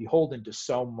become beholden to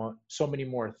so many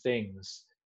more things,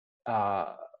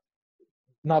 not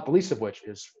the least of which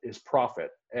is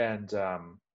profit. And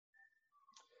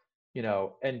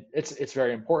and it's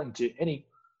very important to any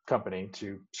company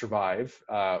to survive.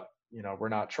 We're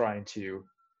not trying to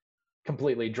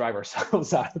completely drive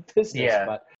ourselves out of business,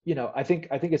 but I think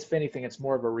if anything, it's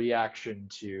more of a reaction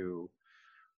to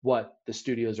what the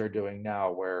studios are doing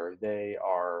now, where they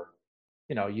are,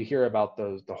 you hear about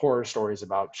the horror stories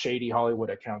about shady Hollywood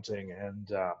accounting,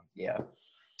 and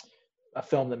a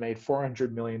film that made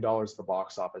 $400 million at the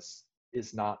box office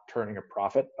is not turning a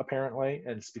profit, apparently,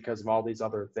 and it's because of all these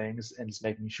other things, and it's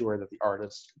making sure that the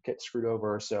artists get screwed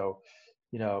over, so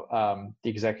the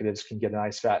executives can get a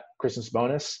nice fat Christmas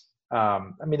bonus. I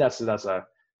mean, that's a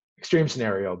extreme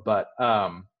scenario, but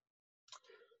I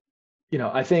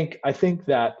think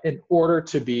that in order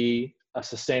to be a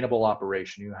sustainable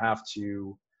operation, you have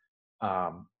to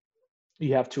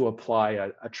apply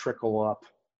a trickle up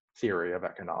theory of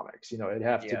economics. You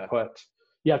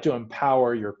have to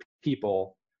empower your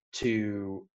people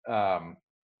to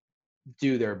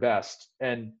do their best,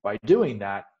 and by doing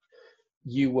that,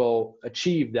 you will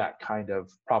achieve that kind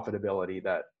of profitability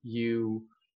that you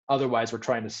otherwise were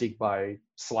trying to seek by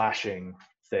slashing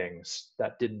things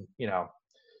that didn't.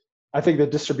 I think the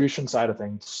distribution side of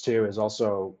things too is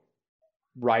also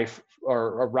ripe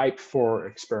for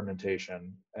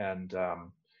experimentation, and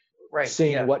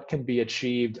seeing what can be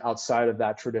achieved outside of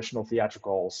that traditional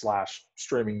theatrical /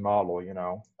 streaming model.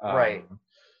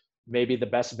 Maybe the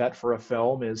best bet for a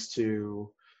film is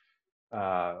to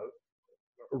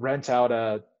rent out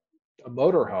a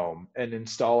motorhome and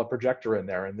install a projector in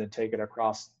there, and then take it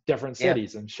across different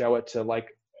cities and show it to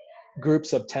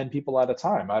groups of 10 people at a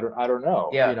time. I don't know.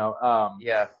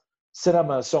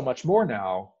 Cinema is so much more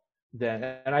now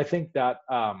and I think that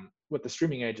what the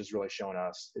streaming age has really shown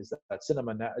us is that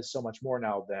cinema is so much more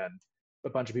now than a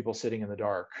bunch of people sitting in the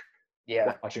dark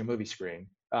watching a movie screen.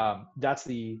 That's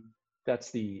the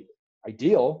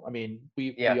ideal. I mean,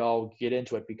 Yeah. we all get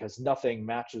into it because nothing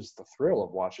matches the thrill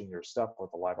of watching your stuff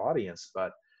with a live audience.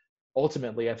 But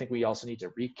ultimately, I think we also need to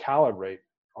recalibrate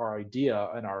our idea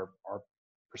and our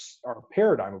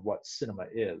paradigm of what cinema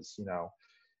is. You know,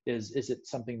 is it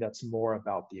something that's more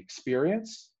about the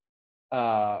experience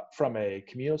from a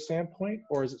communal standpoint,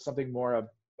 or is it something more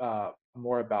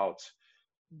about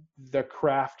the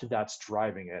craft that's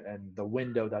driving it and the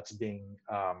window that's being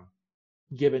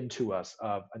given to us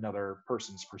of another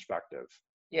person's perspective?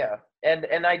 Yeah,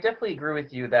 and I definitely agree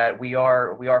with you that we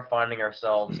are finding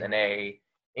ourselves in a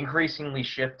increasingly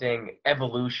shifting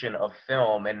evolution of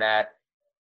film, and that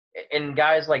and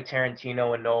guys like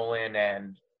Tarantino and Nolan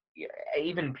and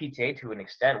even PTA to an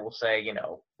extent will say,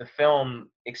 the film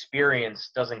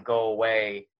experience doesn't go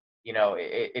away.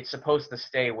 It's supposed to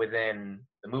stay within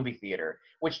the movie theater,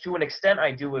 which to an extent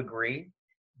I do agree,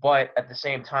 but at the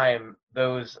same time,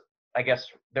 I guess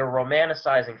they're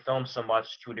romanticizing film so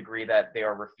much to a degree that they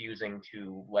are refusing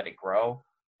to let it grow,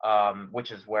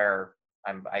 which is where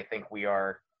I think we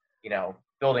are,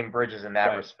 building bridges in that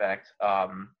Right. respect.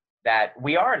 That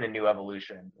we are in a new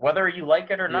evolution, whether you like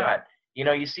it or Yeah. not.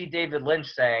 You see David Lynch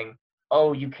saying,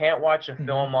 "Oh, you can't watch a Mhm.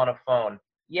 film on a phone."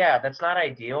 Yeah, that's not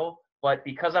ideal, but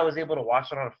because I was able to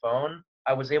watch it on a phone,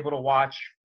 I was able to watch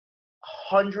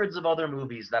hundreds of other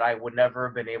movies that I would never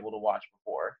have been able to watch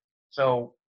before.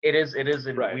 So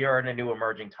and Right. we are in a new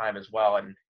emerging time as well,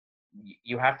 and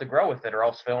you have to grow with it, or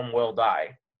else film will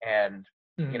die. And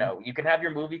Mhm. you can have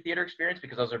your movie theater experience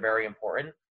because those are very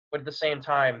important, but at the same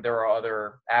time, there are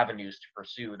other avenues to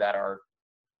pursue that are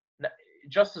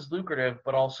just as lucrative,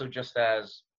 but also just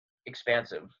as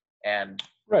expansive and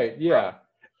Right. grow. Yeah.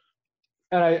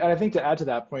 And I think to add to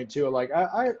that point too, like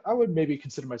I would maybe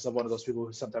consider myself one of those people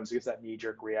who sometimes gets that knee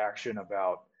jerk reaction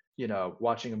about,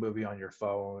 watching a movie on your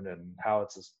phone and how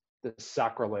it's this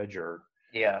sacrilege or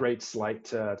Yeah, great slight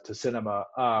to cinema.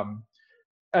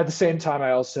 At the same time,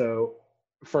 I also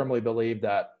firmly believe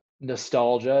that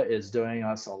nostalgia is doing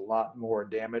us a lot more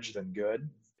damage than good.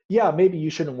 Yeah, maybe you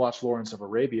shouldn't watch Lawrence of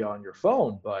Arabia on your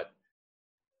phone, but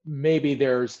maybe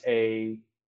there's a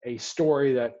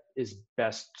story that is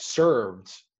best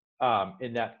served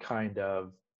in that kind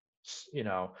of, you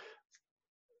know,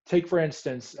 take for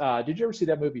instance, did you ever see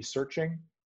that movie Searching?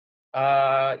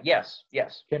 yes,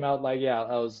 yes. Came out like, yeah,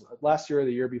 that was last year or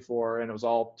the year before, and it was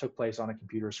all took place on a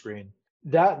computer screen.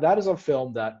 That is a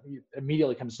film that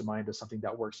immediately comes to mind as something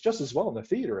that works just as well in the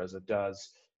theater as it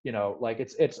does. Like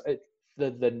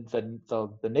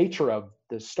the nature of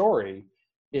the story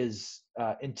is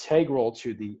integral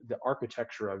to the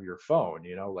architecture of your phone.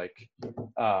 Like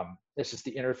it's just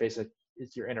the interface that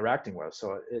you're interacting with.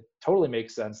 So it totally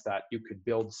makes sense that you could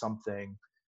build something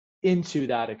into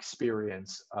that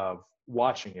experience of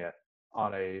watching it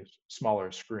on a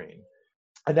smaller screen.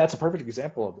 And that's a perfect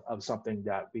example of something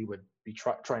that we would be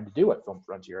trying to do at Film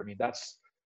Frontier. I mean, that's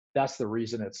the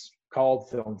reason it's called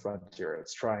Film Frontier.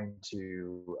 It's trying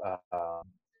to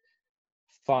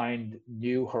find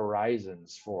new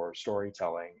horizons for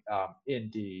storytelling in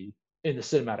the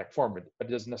cinematic form, but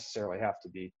it doesn't necessarily have to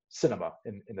be cinema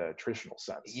in the traditional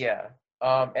sense. Yeah.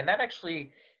 And that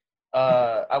actually,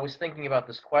 I was thinking about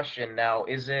this question now.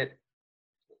 It's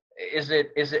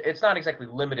not exactly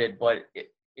limited, but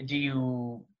do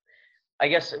you, I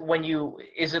guess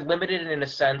is it limited in a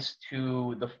sense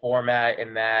to the format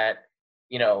in that,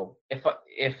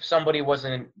 if somebody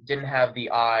didn't have the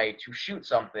eye to shoot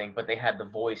something, but they had the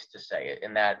voice to say it,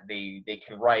 and that they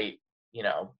can write,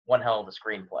 one hell of a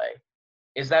screenplay.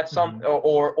 Is that some Mhm.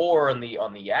 or on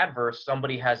the adverse,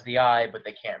 somebody has the eye but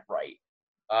they can't write?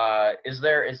 Is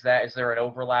there an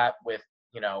overlap with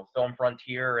Film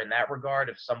Frontier in that regard?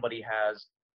 If somebody has,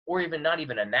 or even not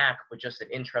even a knack, but just an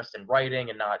interest in writing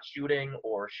and not shooting,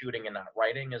 or shooting and not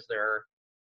writing, is there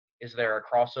a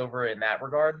crossover in that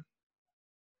regard?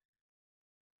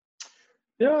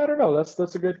 Yeah, I don't know.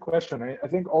 That's a good question. I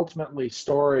think ultimately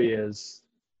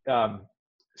um,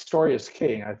 story is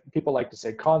king. People like to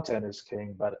say content is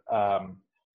king, but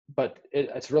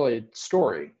it's really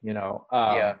story,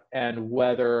 Yeah, and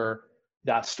whether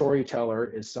that storyteller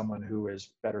is someone who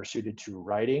is better suited to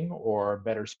writing or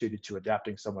better suited to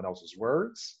adapting someone else's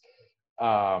words.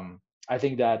 I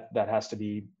think that has to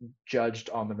be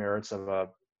judged on the merits of a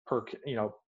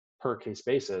per case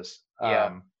basis.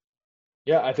 yeah.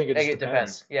 Yeah, I think it just It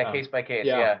depends. depends. Yeah, case by case.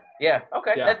 Yeah, Yeah, yeah.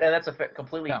 Okay, yeah, and that's a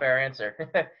completely yeah. fair answer.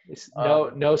 It's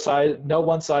um, no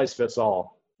one size fits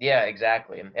all. Yeah,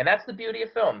 exactly. And that's the beauty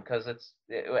of film, because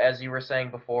as you were saying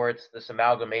before, it's this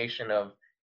amalgamation of,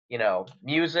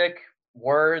 music,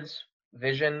 words,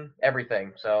 vision,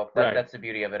 everything. So Right. that's the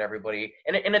beauty of it, everybody.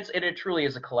 And it truly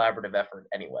is a collaborative effort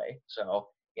anyway. So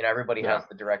You know, everybody Yeah. has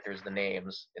the directors, the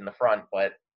names in the front,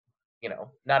 but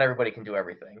not everybody can do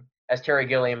everything. As Terry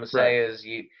Gilliam would Right. say, is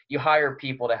you hire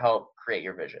people to help create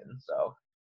your vision. So,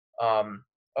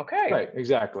 okay, Right.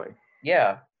 Exactly.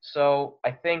 yeah. So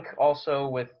I think also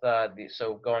with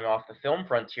so going off the film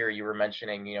frontier, you were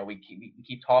mentioning, we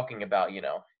keep talking about,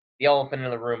 the elephant in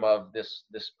the room of this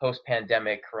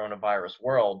post-pandemic coronavirus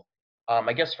world.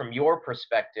 I guess from your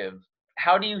perspective,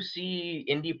 how do you see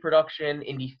indie production,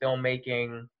 indie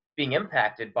filmmaking being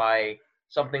impacted by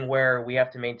something where we have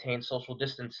to maintain social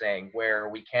distancing, where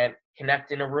we can't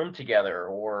connect in a room together,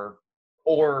 or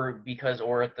at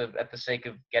the sake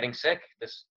of getting sick,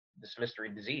 this mystery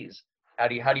disease? How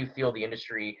do you feel the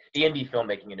indie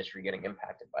filmmaking industry, getting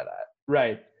impacted by that?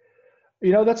 Right.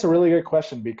 That's a really good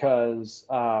question because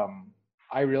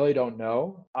I really don't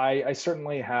know. I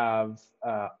certainly have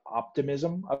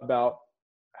optimism about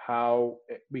how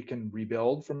we can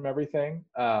rebuild from everything.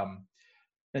 And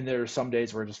there are some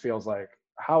days where it just feels like,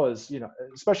 how is,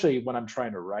 especially when I'm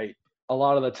trying to write. A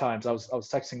lot of the times, I was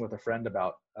texting with a friend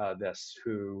about this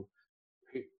who's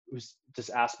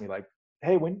just asked me like,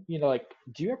 hey, when like,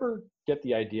 do you ever get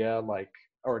the idea like,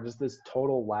 or just this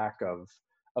total lack of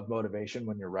motivation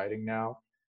when you're writing now?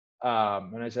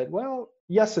 And I said, well,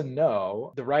 yes and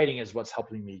no. The writing is what's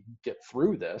helping me get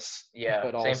through this, Yeah,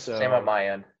 but same on also my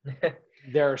end.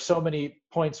 there are so many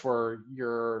points where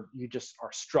you just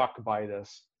are struck by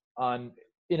this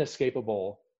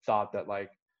inescapable thought that like,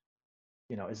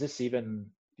 is this even,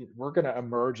 we're going to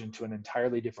emerge into an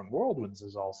entirely different world when this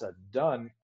is all said and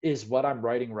done. Is what I'm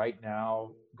writing right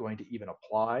now going to even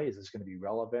apply? Is this going to be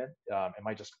relevant? Am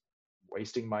I just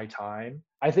wasting my time?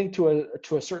 I think to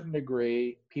a certain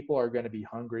degree, people are going to be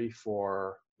hungry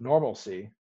for normalcy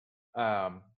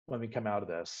when we come out of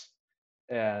this,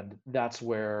 and that's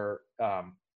where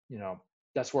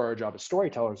our job as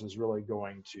storytellers is really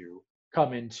going to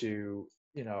come into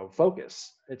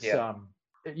focus. It's Yeah,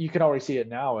 you can already see it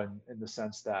now in the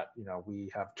sense that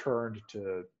we have turned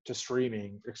to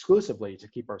streaming exclusively to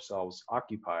keep ourselves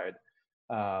occupied,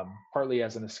 partly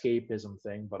as an escapism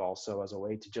thing, but also as a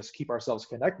way to just keep ourselves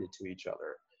connected to each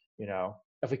other.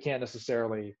 If we can't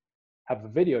necessarily have a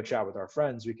video chat with our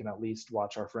friends, we can at least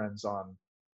watch our friends on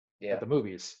at yeah, the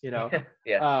movies.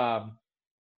 yeah, um,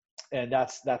 and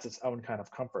that's its own kind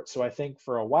of comfort. So I think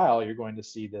for a while you're going to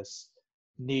see this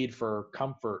need for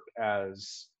comfort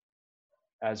as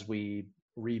we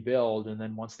rebuild, and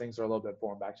then once things are a little bit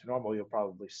more back to normal, you'll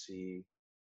probably see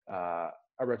uh,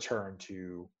 a return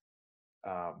to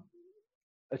um,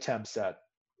 attempts at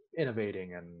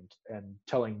innovating and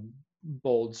telling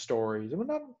bold stories. I mean,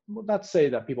 not to say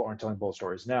that people aren't telling bold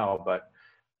stories now, but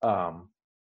um,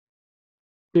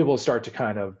 people start to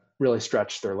kind of really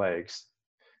stretch their legs.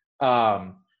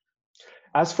 Um,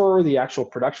 as for the actual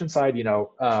production side,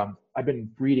 I've been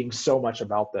reading so much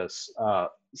about this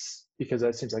because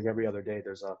it seems like every other day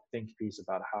there's a think piece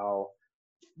about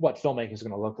what filmmaking is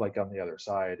going to look like on the other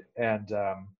side. And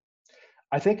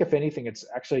I think if anything, it's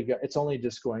only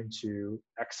just going to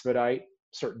expedite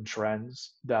certain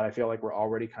trends that I feel like were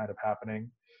already kind of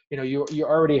happening. You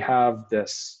already have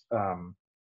this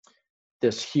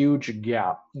huge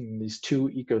gap in these two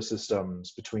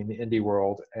ecosystems between the indie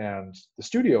world and the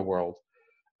studio world,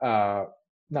 uh,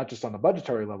 not just on the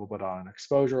budgetary level, but on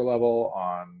exposure level,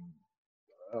 on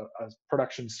a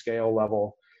production scale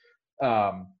level.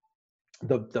 Um,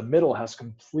 the middle has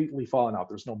completely fallen out.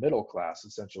 There's no middle class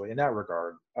essentially in that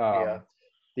regard. yeah,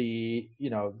 The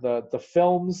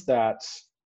films that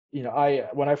I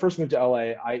when I first moved to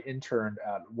LA, I interned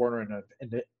at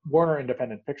Warner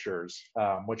Independent Pictures,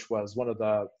 which was one of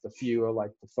the few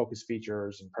like the Focus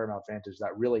Features and Paramount Vantage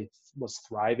that really was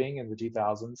thriving in the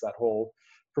 2000s. That whole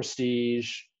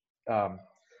prestige, um,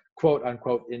 quote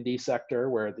unquote indie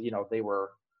sector, where they were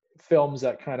films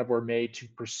that kind of were made to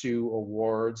pursue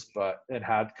awards, but it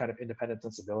had kind of independent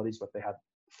sensibilities, but they had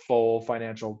full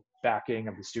financial backing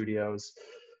of the studios.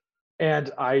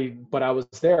 But I was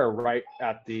there right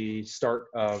at the start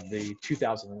of the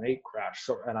 2008 crash.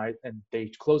 So, and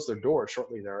they closed their doors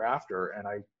shortly thereafter. And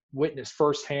I witnessed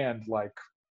firsthand, like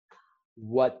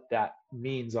what that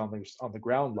means on the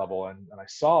ground level. And I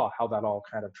saw how that all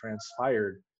kind of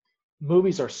transpired.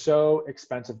 Movies are so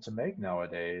expensive to make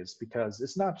nowadays because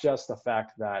it's not just the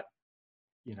fact that,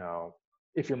 you know,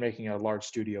 if you're making a large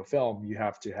studio film, you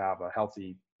have to have a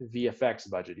healthy VFX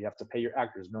budget. You have to pay your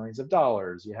actors millions of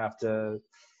dollars. You have to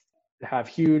have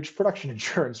huge production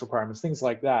insurance requirements, things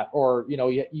like that. Or,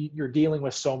 you're dealing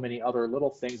with so many other little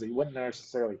things that you wouldn't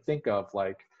necessarily think of,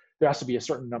 like there has to be a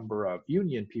certain number of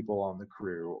union people on the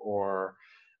crew, or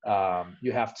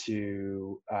you have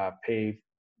to pay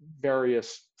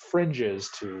various fringes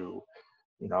to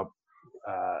you know,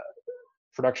 uh,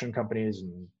 production companies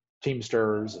and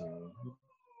Teamsters and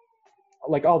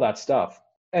like all that stuff.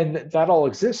 And that all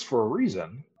exists for a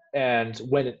reason. And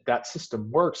when that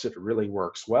system works, it really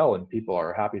works well, and people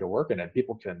are happy to work in it.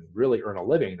 People can really earn a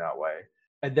living that way.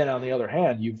 And then on the other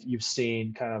hand, you've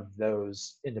seen kind of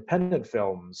those independent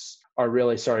films are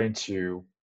really starting to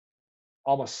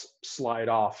almost slide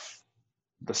off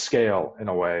the scale in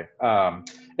a way.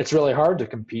 It's really hard to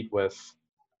compete with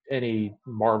any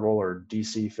Marvel or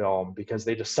DC film because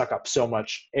they just suck up so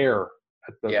much air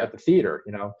Yeah. at the theater.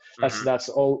 You know, Hmm. that's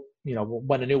all. You know,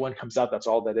 when a new one comes out, that's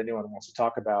all that anyone wants to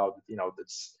talk about. You know,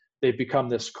 they've become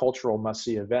this cultural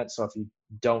must-see event. So if you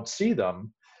don't see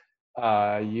them,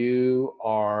 you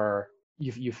are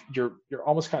you're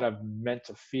almost kind of meant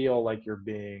to feel like you're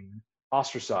being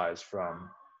ostracized from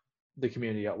the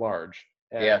community at large.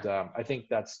 Yeah. And I think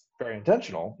that's very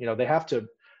intentional. You know, they have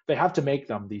to make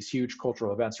them these huge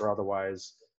cultural events, or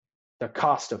otherwise the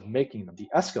cost of making them, the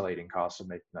escalating cost of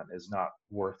making them, is not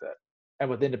worth it. And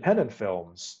with independent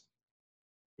films,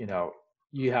 you know,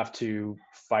 you have to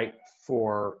fight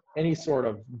for any sort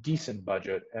of decent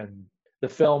budget. And the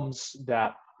films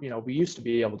that, you know, we used to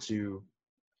be able to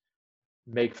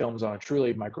make films on a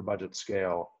truly micro budget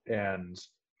scale and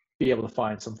be able to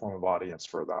find some form of audience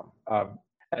for them.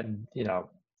 And you know,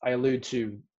 I allude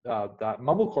to that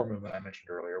mumblecore movement I mentioned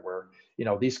earlier, where you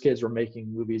know these kids were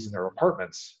making movies in their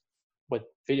apartments with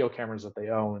video cameras that they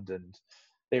owned, and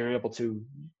they were able to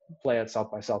play at South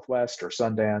by Southwest or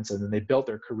Sundance, and then they built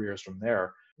their careers from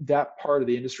there. That part of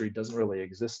the industry doesn't really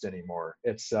exist anymore.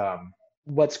 It's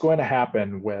what's going to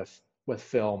happen with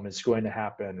film is going to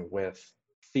happen with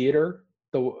theater.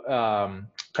 The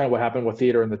kind of what happened with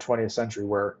theater in the 20th century,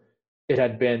 where it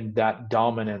had been that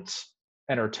dominant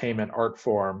entertainment art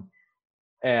form,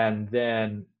 and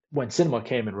then when cinema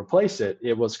came and replaced it,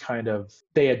 it was kind of,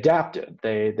 they adapted.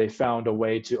 They found a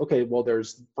way to, okay, well,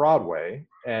 there's Broadway,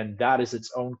 and that is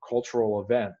its own cultural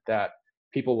event that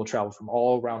people will travel from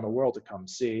all around the world to come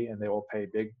see, and they will pay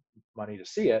big money to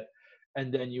see it.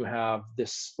 And then you have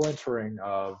this splintering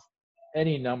of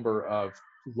any number of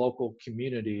local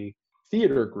community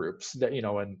theater groups that, you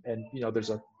know, and you know, there's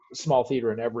a small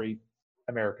theater in every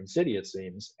American city, it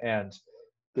seems, and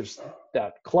there's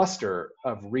that cluster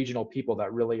of regional people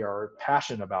that really are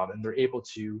passionate about it, and they're able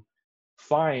to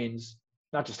find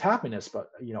not just happiness, but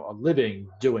you know, a living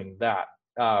doing that.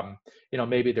 You know,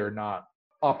 maybe they're not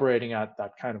operating at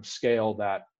that kind of scale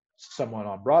that someone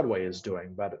on Broadway is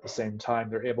doing, but at the same time,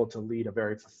 they're able to lead a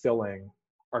very fulfilling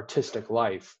artistic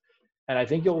life. And I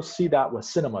think you'll see that with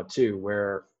cinema too,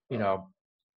 where, you know,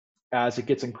 as it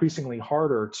gets increasingly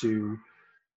harder to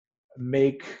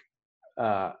make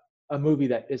uh, a movie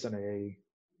that isn't a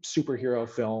superhero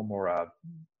film or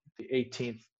the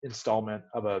 18th installment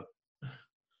of a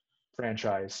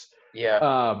franchise, Yeah.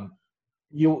 um,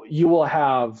 you will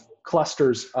have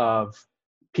clusters of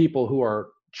people who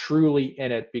are truly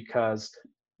in it because,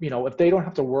 you know, if they don't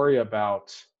have to worry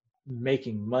about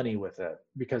making money with it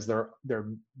because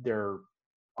they're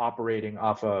operating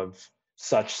off of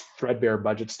such threadbare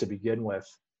budgets to begin with,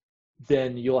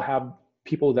 then you'll have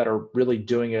people that are really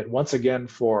doing it once again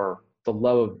for the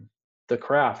love of the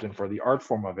craft and for the art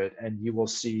form of it, and you will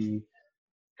see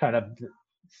kind of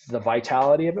the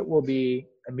vitality of it will be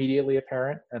immediately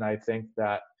apparent. And I think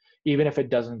that even if it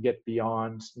doesn't get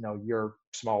beyond, you know, your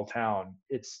small town,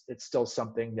 it's still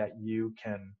something that you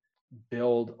can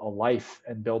build a life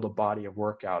and build a body of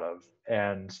work out of.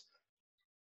 And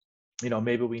you know,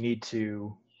 maybe we need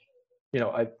to, you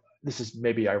know, this is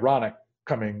maybe ironic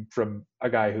coming from a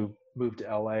guy who moved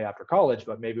to LA after college,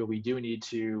 but maybe we do need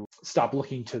to stop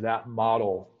looking to that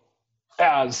model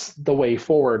as the way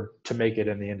forward to make it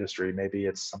in the industry. Maybe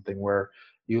it's something where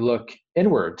you look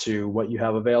inward to what you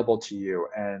have available to you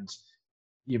and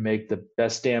you make the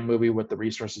best damn movie with the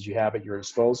resources you have at your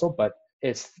disposal. But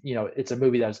it's, you know, it's a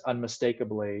movie that is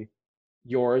unmistakably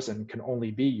yours and can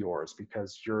only be yours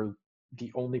because you're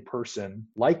the only person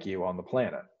like you on the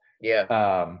planet.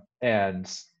 Yeah.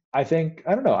 And I think,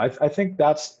 I don't know, I think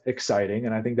that's exciting.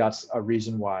 And I think that's a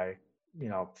reason why, you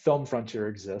know, Film Frontier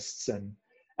exists. And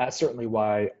that's certainly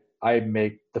why I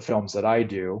make the films that I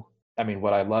do. I mean,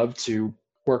 would I love to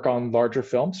work on larger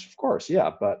films? Of course,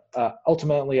 yeah. But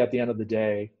ultimately, at the end of the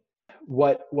day,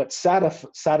 what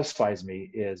satisfies me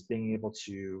is being able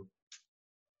to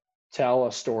tell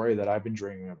a story that I've been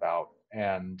dreaming about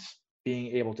and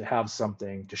being able to have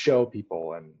something to show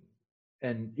people,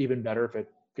 and even better if it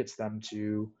gets them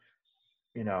to,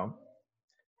 you know,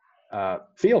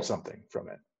 feel something from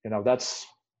it. You know, that's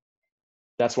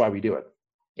why we do it.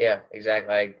 Yeah,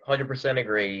 exactly. I 100%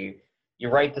 agree. you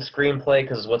write the screenplay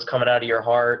because what's coming out of your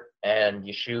heart, and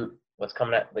you shoot what's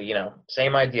coming out. You know,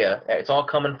 same idea. It's all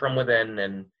coming from within,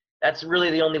 and that's really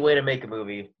the only way to make a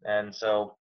movie. And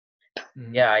so,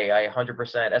 Mhm. yeah, I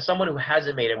 100%. As someone who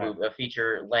hasn't made Right. a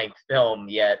feature length film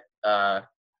yet, I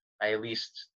at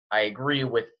least I agree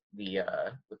with the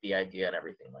idea and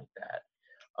everything like that.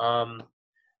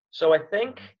 So I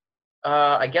think,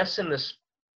 I guess in this,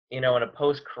 in a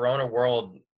post-Corona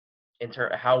world,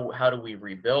 how do we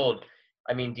rebuild?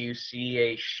 I mean, do you see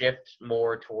a shift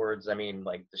more towards, I mean,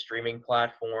 like the streaming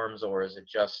platforms, or is it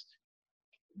just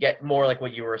get more like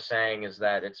what you were saying? Is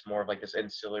that it's more of like this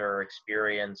insular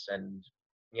experience, and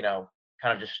you know,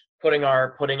 kind of just putting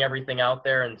everything out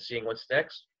there and seeing what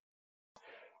sticks?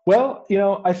 Well,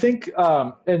 I think,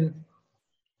 and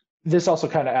this also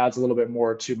kind of adds a little bit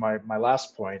more to my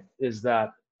last point, is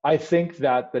that I think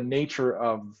that the nature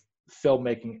of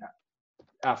filmmaking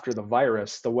after the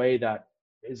virus, the way that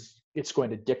it's going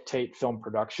to dictate film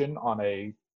production on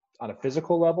a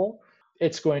physical level,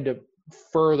 it's going to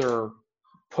further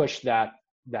push that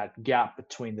gap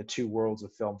between the two worlds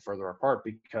of film further apart,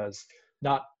 because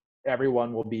not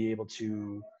everyone will be able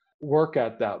to work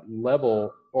at that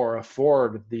level or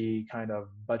afford the kind of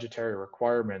budgetary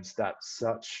requirements that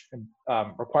such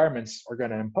requirements are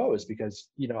going to impose. Because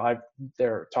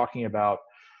they're talking about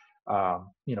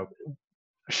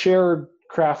shared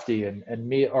crafty and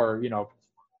me, or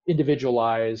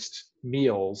individualized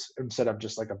meals instead of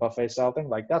just like a buffet style thing.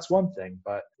 Like, that's one thing,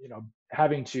 but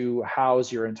having to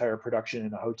house your entire production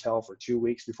in a hotel for 2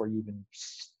 weeks before you even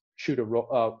shoot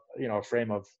a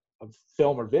frame of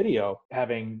film or video,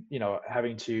 having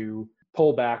to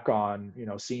pull back on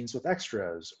scenes with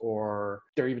extras, or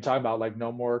they're even talking about like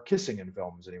no more kissing in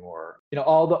films anymore.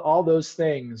 All those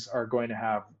things are going to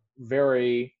have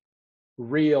very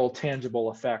real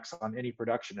tangible effects on any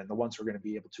production, and the ones who are going to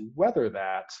be able to weather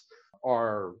that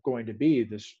are going to be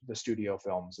the studio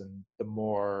films, and the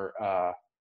more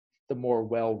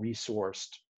well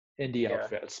resourced indie Yeah,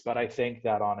 outfits. But I think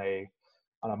that on a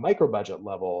micro budget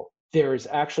level, there is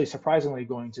actually surprisingly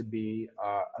going to be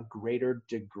a greater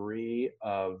degree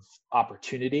of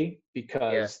opportunity, yeah,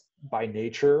 because by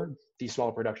nature these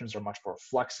smaller productions are much more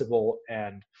flexible,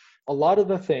 and a lot of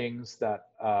the things that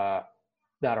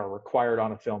are required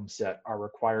on a film set are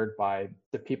required by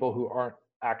the people who aren't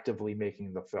actively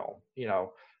making the film.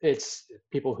 It's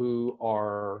people who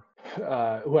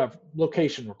have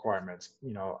location requirements,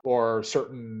 or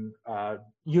certain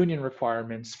union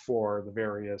requirements for the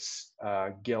various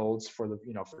guilds, for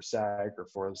SAG, or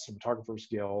for the Cinematographers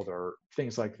Guild, or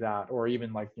things like that, or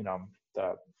even like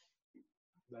the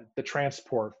the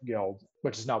transport guild,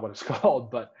 which is not what it's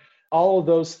called, but all of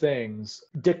those things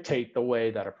dictate the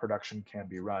way that a production can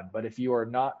be run. But if you are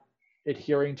not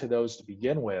adhering to those to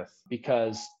begin with,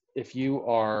 because if you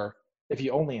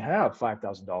only have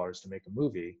 $5,000 to make a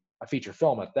movie, a feature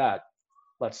film at that,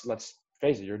 let's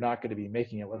face it, you're not going to be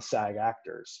making it with SAG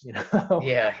actors.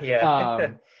 yeah, yeah,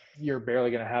 You're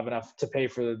barely going to have enough to pay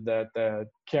for the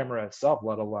camera itself,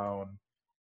 let alone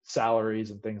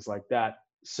salaries and things like that.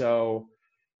 So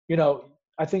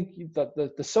I think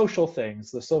the social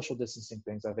things, the social distancing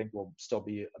things, I think will still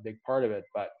be a big part of it,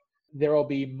 but there will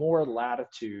be more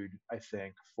latitude, I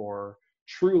think, for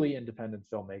truly independent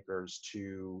filmmakers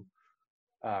who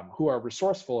are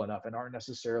resourceful enough and aren't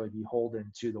necessarily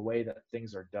beholden to the way that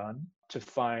things are done, to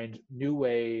find new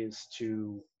ways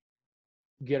to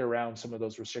get around some of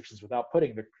those restrictions without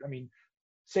I mean,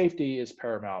 safety is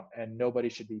paramount, and nobody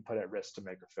should be put at risk to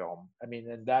make a film. I mean,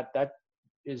 and that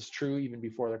is true even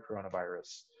before the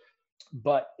coronavirus.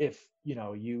 But if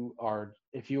you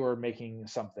are making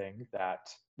something that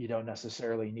you don't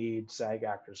necessarily need SAG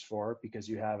actors for, because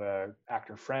you have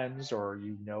actor friends, or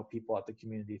people at the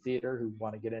community theater who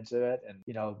want to get into it, and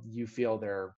you feel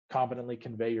they're competently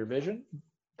convey your vision,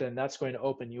 then that's going to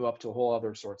open you up to a whole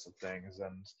other sorts of things.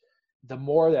 And the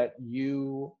more that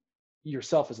you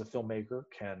yourself as a filmmaker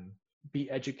can be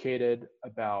educated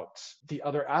about the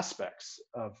other aspects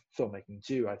of filmmaking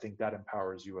too, I think that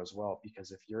empowers you as well.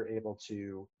 Because if you're able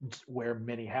to wear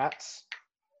many hats,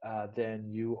 then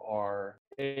you are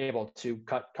able to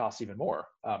cut costs even more.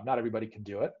 Not everybody can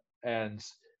do it, and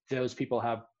those people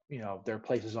have their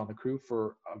places on the crew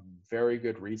for very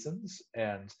good reasons.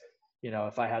 And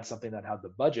if I had something that had the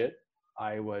budget,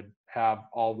 I would have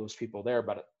all those people there.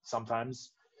 But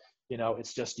sometimes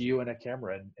it's just you and a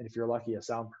camera, and if you're lucky, a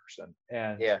sound person.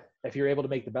 And yeah, if you're able to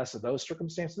make the best of those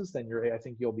circumstances, then I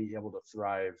think you'll be able to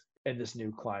thrive in this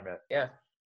new climate, yeah,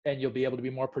 and you'll be able to be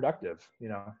more productive.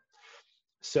 yeah,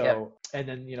 So, and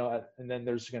then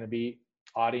there's going to be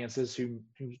audiences who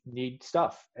need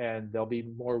stuff, and they'll be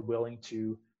more willing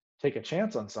to take a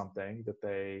chance on something that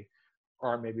they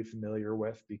aren't maybe familiar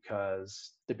with,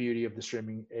 because the beauty of the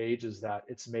streaming age is that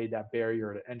it's made that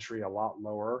barrier to entry a lot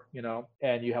lower,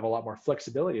 and you have a lot more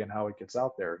flexibility in how it gets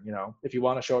out there. If you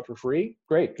want to show it for free,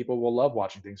 great. People will love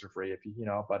watching things for free.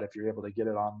 But if you're able to get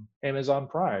it on Amazon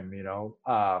Prime,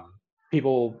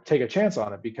 people take a chance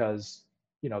on it because,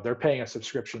 they're paying a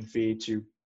subscription fee to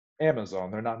Amazon.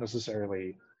 They're not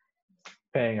necessarily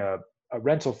paying a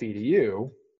rental fee to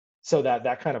you. So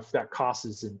that cost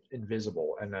is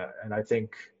invisible, and I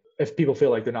think if people feel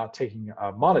like they're not taking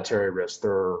a monetary risk,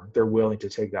 they're willing to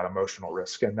take that emotional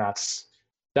risk, and that's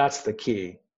the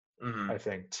key, I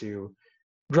think, to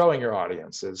growing your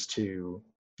audience, is to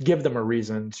give them a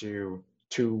reason to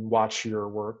watch your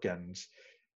work and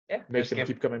make them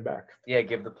keep coming back. Yeah,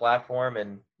 give the platform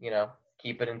and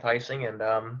keep it enticing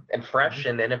and fresh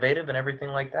and innovative and everything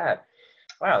like that.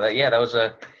 Wow, that was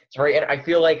it's very. And I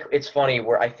feel like it's funny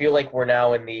I feel like we're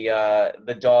now in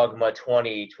the Dogma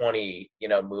 2020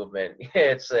 movement.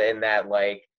 It's in that,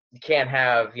 like, you can't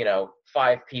have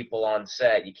 5 people on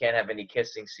set. You can't have any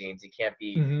kissing scenes. You can't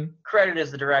be credited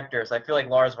as the director. So I feel like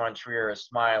Lars von Trier is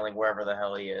smiling wherever the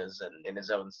hell he is, and in his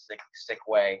own sick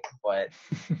way. But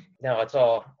no, it's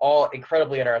all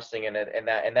incredibly interesting, and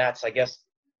that's, I guess,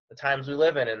 the times we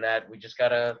live in, and that we just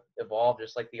gotta evolve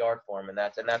just like the art form, and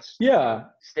that's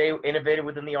stay innovative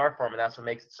within the art form, and that's what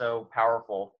makes it so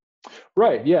powerful.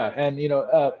 Right. Yeah. And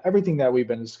everything that we've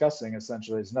been discussing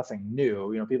essentially is nothing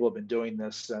new. People have been doing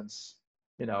this since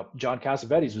John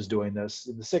Cassavetes was doing this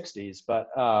in the 60s, but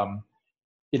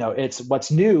it's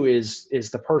what's new is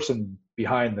the person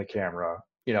behind the camera.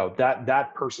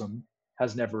 That person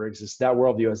has never existed. That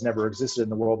worldview has never existed in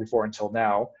the world before until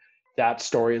now. That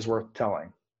story is worth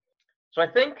telling. So I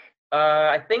think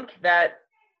that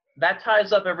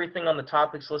ties up everything on the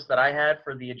topics list that I had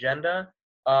for the agenda.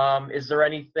 Is there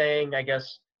anything, I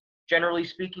guess, generally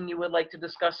speaking, you would like to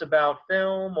discuss about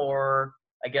film, or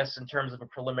I guess in terms of a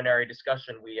preliminary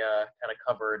discussion, we kind of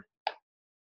covered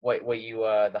what you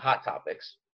the hot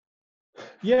topics?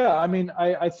 Yeah, I mean,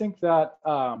 I think that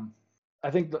I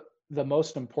think the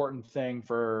most important thing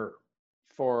for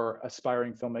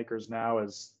aspiring filmmakers now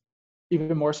is,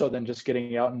 even more so than just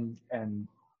getting out and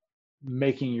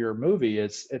making your movie,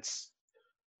 it's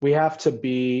we have to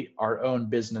be our own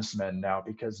businessmen now,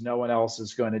 because no one else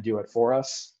is going to do it for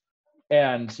us.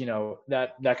 And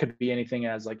that could be anything,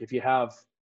 as like, if you have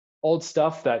old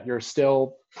stuff that you're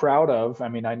still proud of. I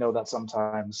mean, I know that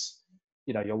sometimes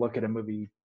you'll look at a movie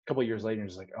a couple of years later and you're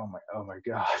just like, oh my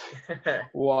god,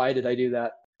 why did I do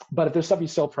that? But if there's stuff you're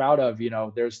still proud of,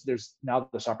 there's now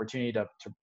this opportunity to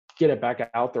get it back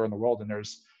out there in the world. And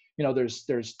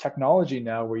there's technology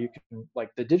now where you can, like,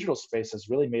 the digital space has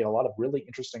really made a lot of really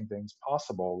interesting things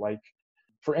possible. Like,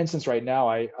 for instance, right now,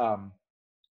 I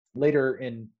later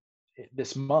in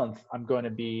this month, I'm going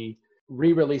to be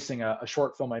re-releasing a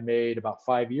short film I made about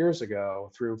 5 years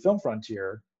ago through Film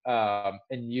Frontier,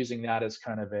 and using that as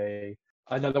kind of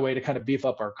another way to kind of beef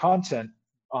up our content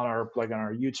on our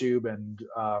YouTube and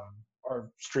our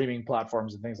streaming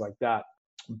platforms and things like that.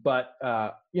 But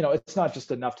it's not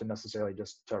just enough to necessarily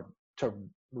just to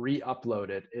re-upload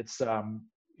it. It's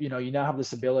you now have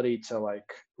this ability to,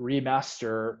 like,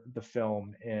 remaster the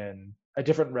film in a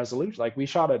different resolution. Like, we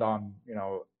shot it on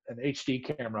an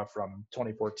HD camera from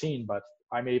 2014, but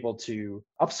I'm able to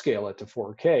upscale it to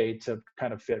 4K to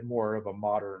kind of fit more of a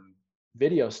modern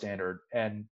video standard,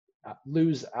 and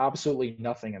lose absolutely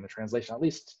nothing in the translation, at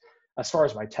least as far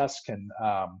as my tests can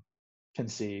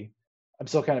see. I'm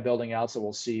still kind of building out, so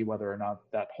we'll see whether or not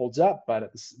that holds up.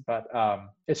 But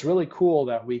it's really cool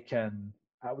that we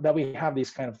have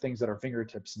these kind of things at our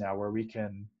fingertips now, where we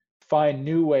can find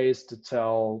new ways to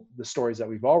tell the stories that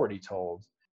we've already told,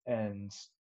 and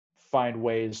find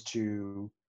ways to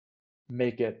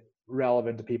make it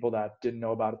relevant to people that didn't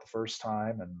know about it the first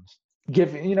time, and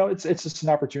give it's just an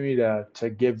opportunity to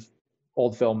give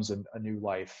old films a new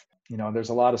life. There's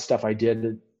a lot of stuff I did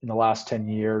in the last 10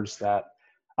 years that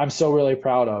I'm so really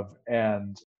proud of,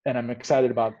 and I'm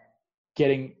excited about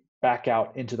getting back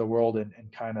out into the world and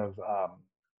kind of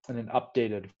in an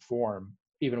updated form,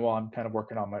 even while I'm kind of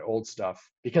working on my old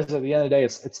stuff. Because at the end of the day,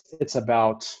 it's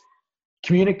about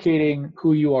communicating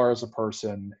who you are as a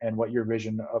person and what your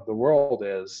vision of the world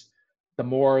is. The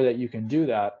more that you can do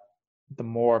that, the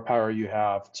more power you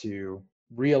have to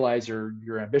realize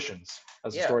your ambitions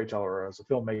as a storyteller, or as a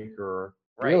filmmaker, or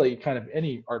really kind of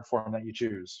any art form that you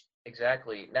choose.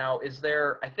 Exactly. Now,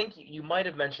 I think you might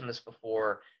have mentioned this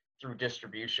before, through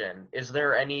distribution, is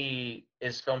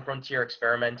Film Frontier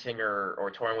experimenting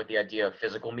or toying with the idea of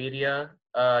physical media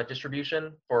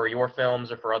distribution for your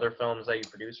films or for other films that you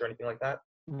produce or anything like that?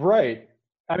 Right.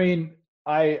 I mean,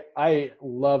 I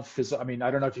love physical. I mean,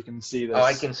 I don't know if you can see Oh,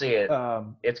 I this. can see it.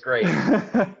 Um, It's great.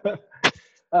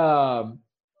 um,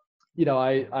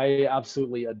 I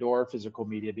absolutely adore physical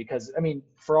media because I mean,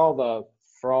 for all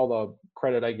the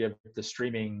credit I give the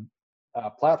streaming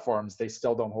platforms, they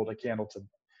still don't hold a candle to,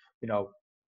 you know,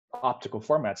 optical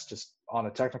formats just on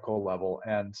a technical level.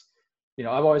 And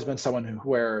I've always been someone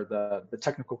where the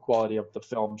technical quality of the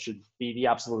film should be the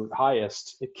absolute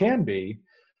highest it can be,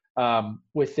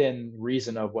 within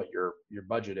reason of what your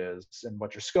budget is and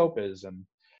what your scope is. And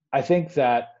I think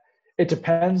that it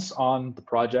depends on the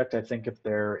project. I think if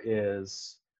there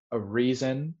is a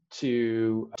reason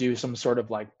to do some sort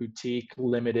of like boutique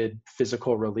limited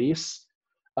physical release,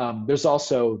 there's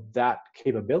also that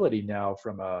capability now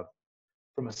from a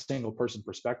single person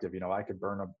perspective.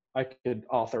 I could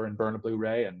author and burn a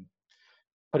Blu-ray and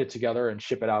put it together and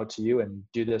ship it out to you and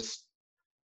do this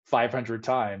 500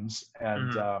 times,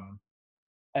 Hmm.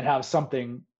 and have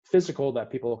something physical that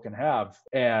people can have,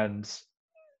 and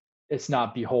it's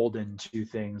not beholden to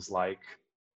things like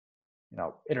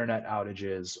internet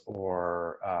outages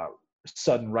or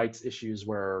sudden rights issues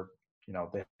where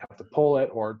they have to pull it,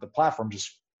 or the platform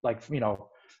just like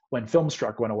when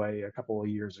Filmstruck went away a couple of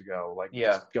years ago, like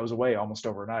Yeah. just goes away almost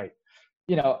overnight.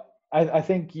 I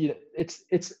think it's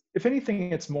if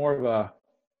anything, it's more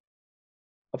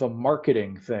of a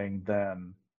marketing thing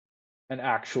than an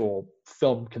actual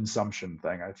film consumption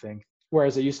thing, I think.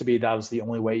 Whereas it used to be that was the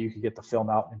only way you could get the film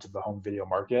out into the home video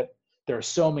market. There are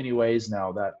so many ways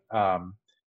now that,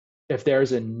 if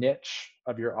there's a niche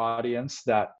of your audience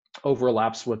that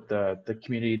overlaps with the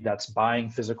community that's buying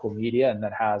physical media and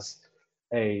that has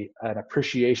an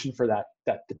appreciation for that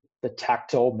the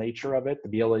tactile nature of it, the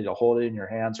ability to hold it in your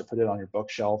hands or put it on your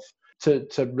bookshelf, to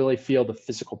really feel the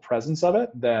physical presence of it,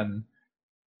 then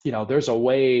there's a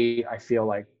way, I feel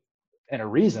like, and a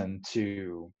reason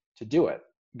to do it.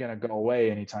 Going to go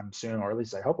away anytime soon, or at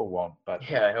least I hope it won't. But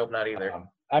Yeah, I hope not either.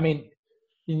 I mean,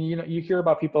 you hear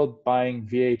about people buying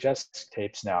VHS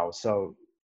tapes now, so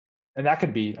and that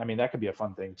could be, I mean, that could be a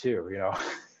fun thing too,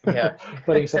 Yeah.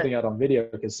 putting something out on video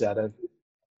cassette.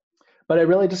 But it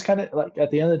really just kind of, like,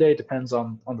 at the end of the day, it depends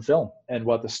on the film and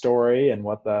what the story and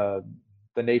what the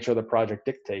nature of the project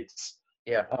dictates.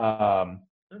 Yeah. Um,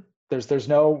 Hmm. there's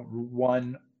no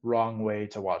one wrong way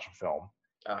to watch a film,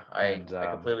 I and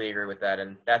I completely agree with that,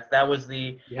 and that was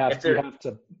the if you there have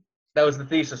to. that was the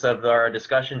thesis of our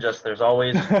discussion. Just there's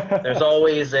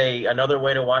always a another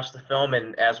way to watch the film,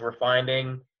 and as we're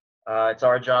finding, it's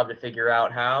our job to figure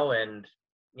out how, and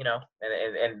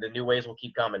and the new ways will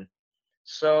keep coming.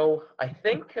 So I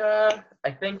think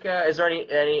is there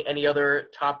any other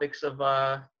topics of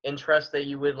interest that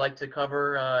you would like to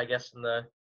cover? I guess in the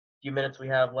few minutes we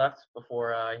have left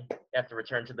before I have to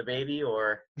return to the baby,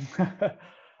 or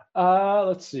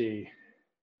Let's see.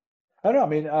 I don't know. I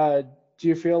mean, do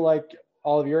you feel like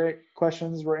all of your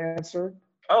questions were answered?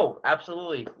 oh,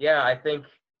 absolutely, yeah. I think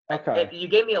Okay. you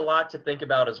gave me a lot to think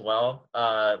about as well.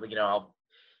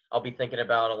 I'll be thinking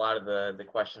about a lot of the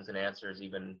questions and answers,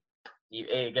 even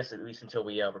I guess at least until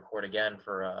we record again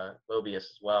for Mobius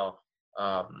as well.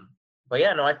 Um, but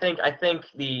yeah, no, I think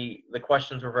the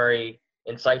questions were very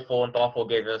insightful and thoughtful.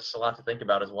 Gave us a lot to think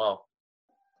about as well.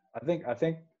 I think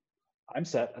I'm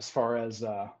set as far as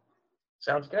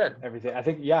Sounds good. everything. I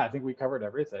think we covered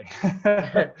everything.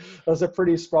 That was a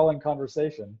pretty sprawling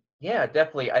conversation. Yeah,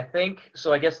 definitely. I think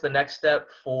so. I guess the next step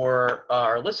for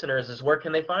our listeners is where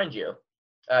can they find you?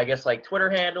 I guess like Twitter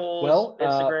handles, Well,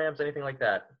 Instagrams, anything like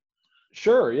that.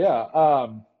 sure, yeah.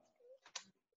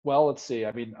 Well, let's see.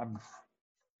 I mean,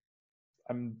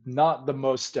 I'm not the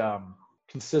most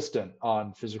consistent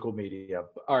on physical media,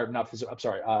 or not physical. I'm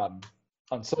sorry, on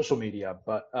social media,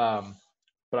 but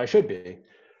I should be.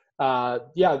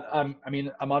 Yeah, I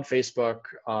mean, I'm on Facebook,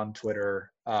 on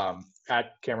Twitter,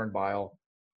 at Cameron Beyl,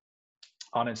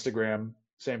 on Instagram,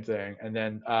 same thing, and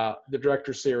then the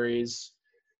director series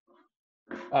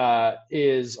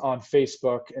is on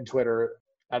Facebook and Twitter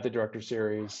at the director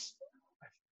series, I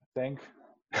think.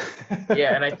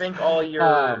 Yeah, and I think um, all of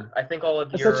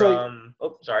your essentially,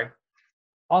 oh, sorry.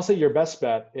 honestly, your best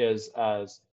bet is my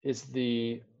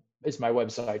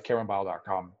website,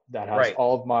 karenbile.com, that has Right.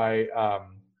 all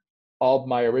of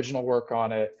my original work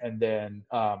on it, and then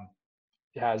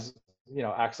it has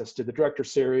access to the director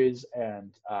series,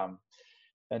 and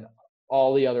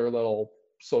all the other little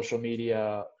social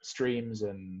media streams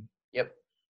and Yep.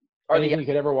 Are the anything you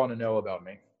could ever want to know about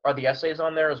me. are the essays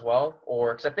on there as well,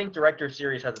 or because I think Director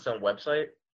Series has its own website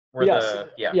where Yes, the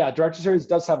yeah. yeah, director series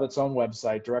does have its own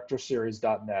website,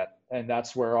 directorseries.net, and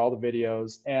that's where all the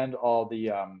videos and all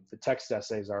the text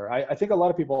essays are. I think a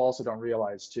lot of people also don't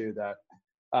realize too that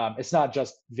it's not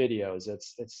just videos,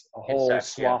 it's a whole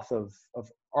Insects, yeah. swath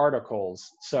of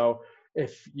articles. So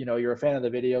if you're a fan of the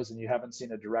videos and you haven't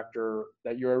seen a director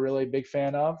that you're a really big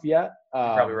fan of yet, You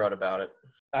probably wrote about it.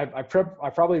 I've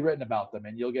probably written about them,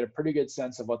 and you'll get a pretty good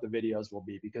sense of what the videos will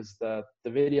be, because the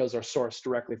videos are sourced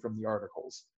directly from the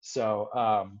articles. So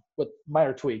with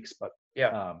minor tweaks, but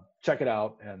Yeah. check it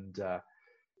out, and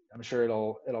I'm sure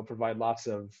it'll provide lots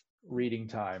of reading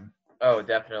time. Oh,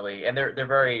 definitely, and they're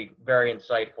very very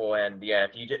insightful. And yeah,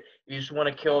 if you just want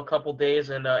to kill a couple days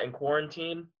in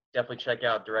quarantine, definitely check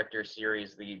out Director's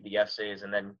Series, the essays,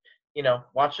 and then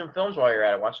watch some films while you're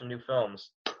at it. Watch some new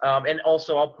films. And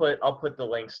also I'll put the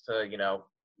links to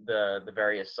the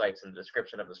various sites in the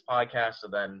description of this podcast. So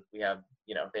then we have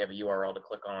they have a URL to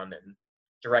click on and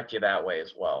direct you that way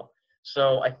as well.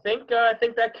 So I think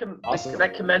Awesome.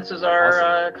 that commences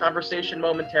our conversation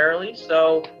momentarily.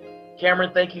 So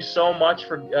Cameron, thank you so much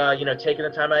for taking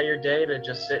the time out of your day to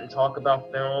just sit and talk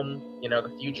about film,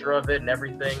 the future of it and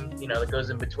everything that goes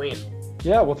in between.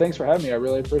 Yeah, well, thanks for having me. I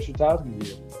really appreciate talking to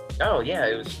you. Oh yeah,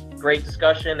 it was great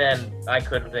discussion, and I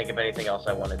couldn't think of anything else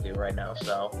I want to do right now.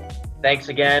 So thanks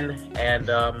again, and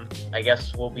I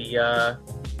guess we'll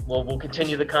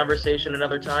continue the conversation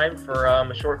another time for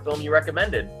a short film you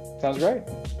recommended. Sounds great.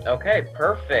 Okay,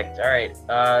 perfect. All right.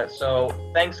 So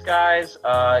thanks, guys.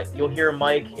 You'll hear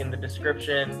Mike in the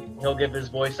description. He'll give his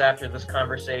voice after this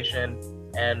conversation,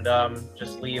 and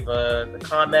just leave a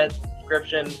comment,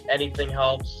 description. Anything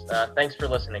helps. Thanks for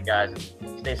listening, guys.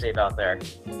 Stay safe out there.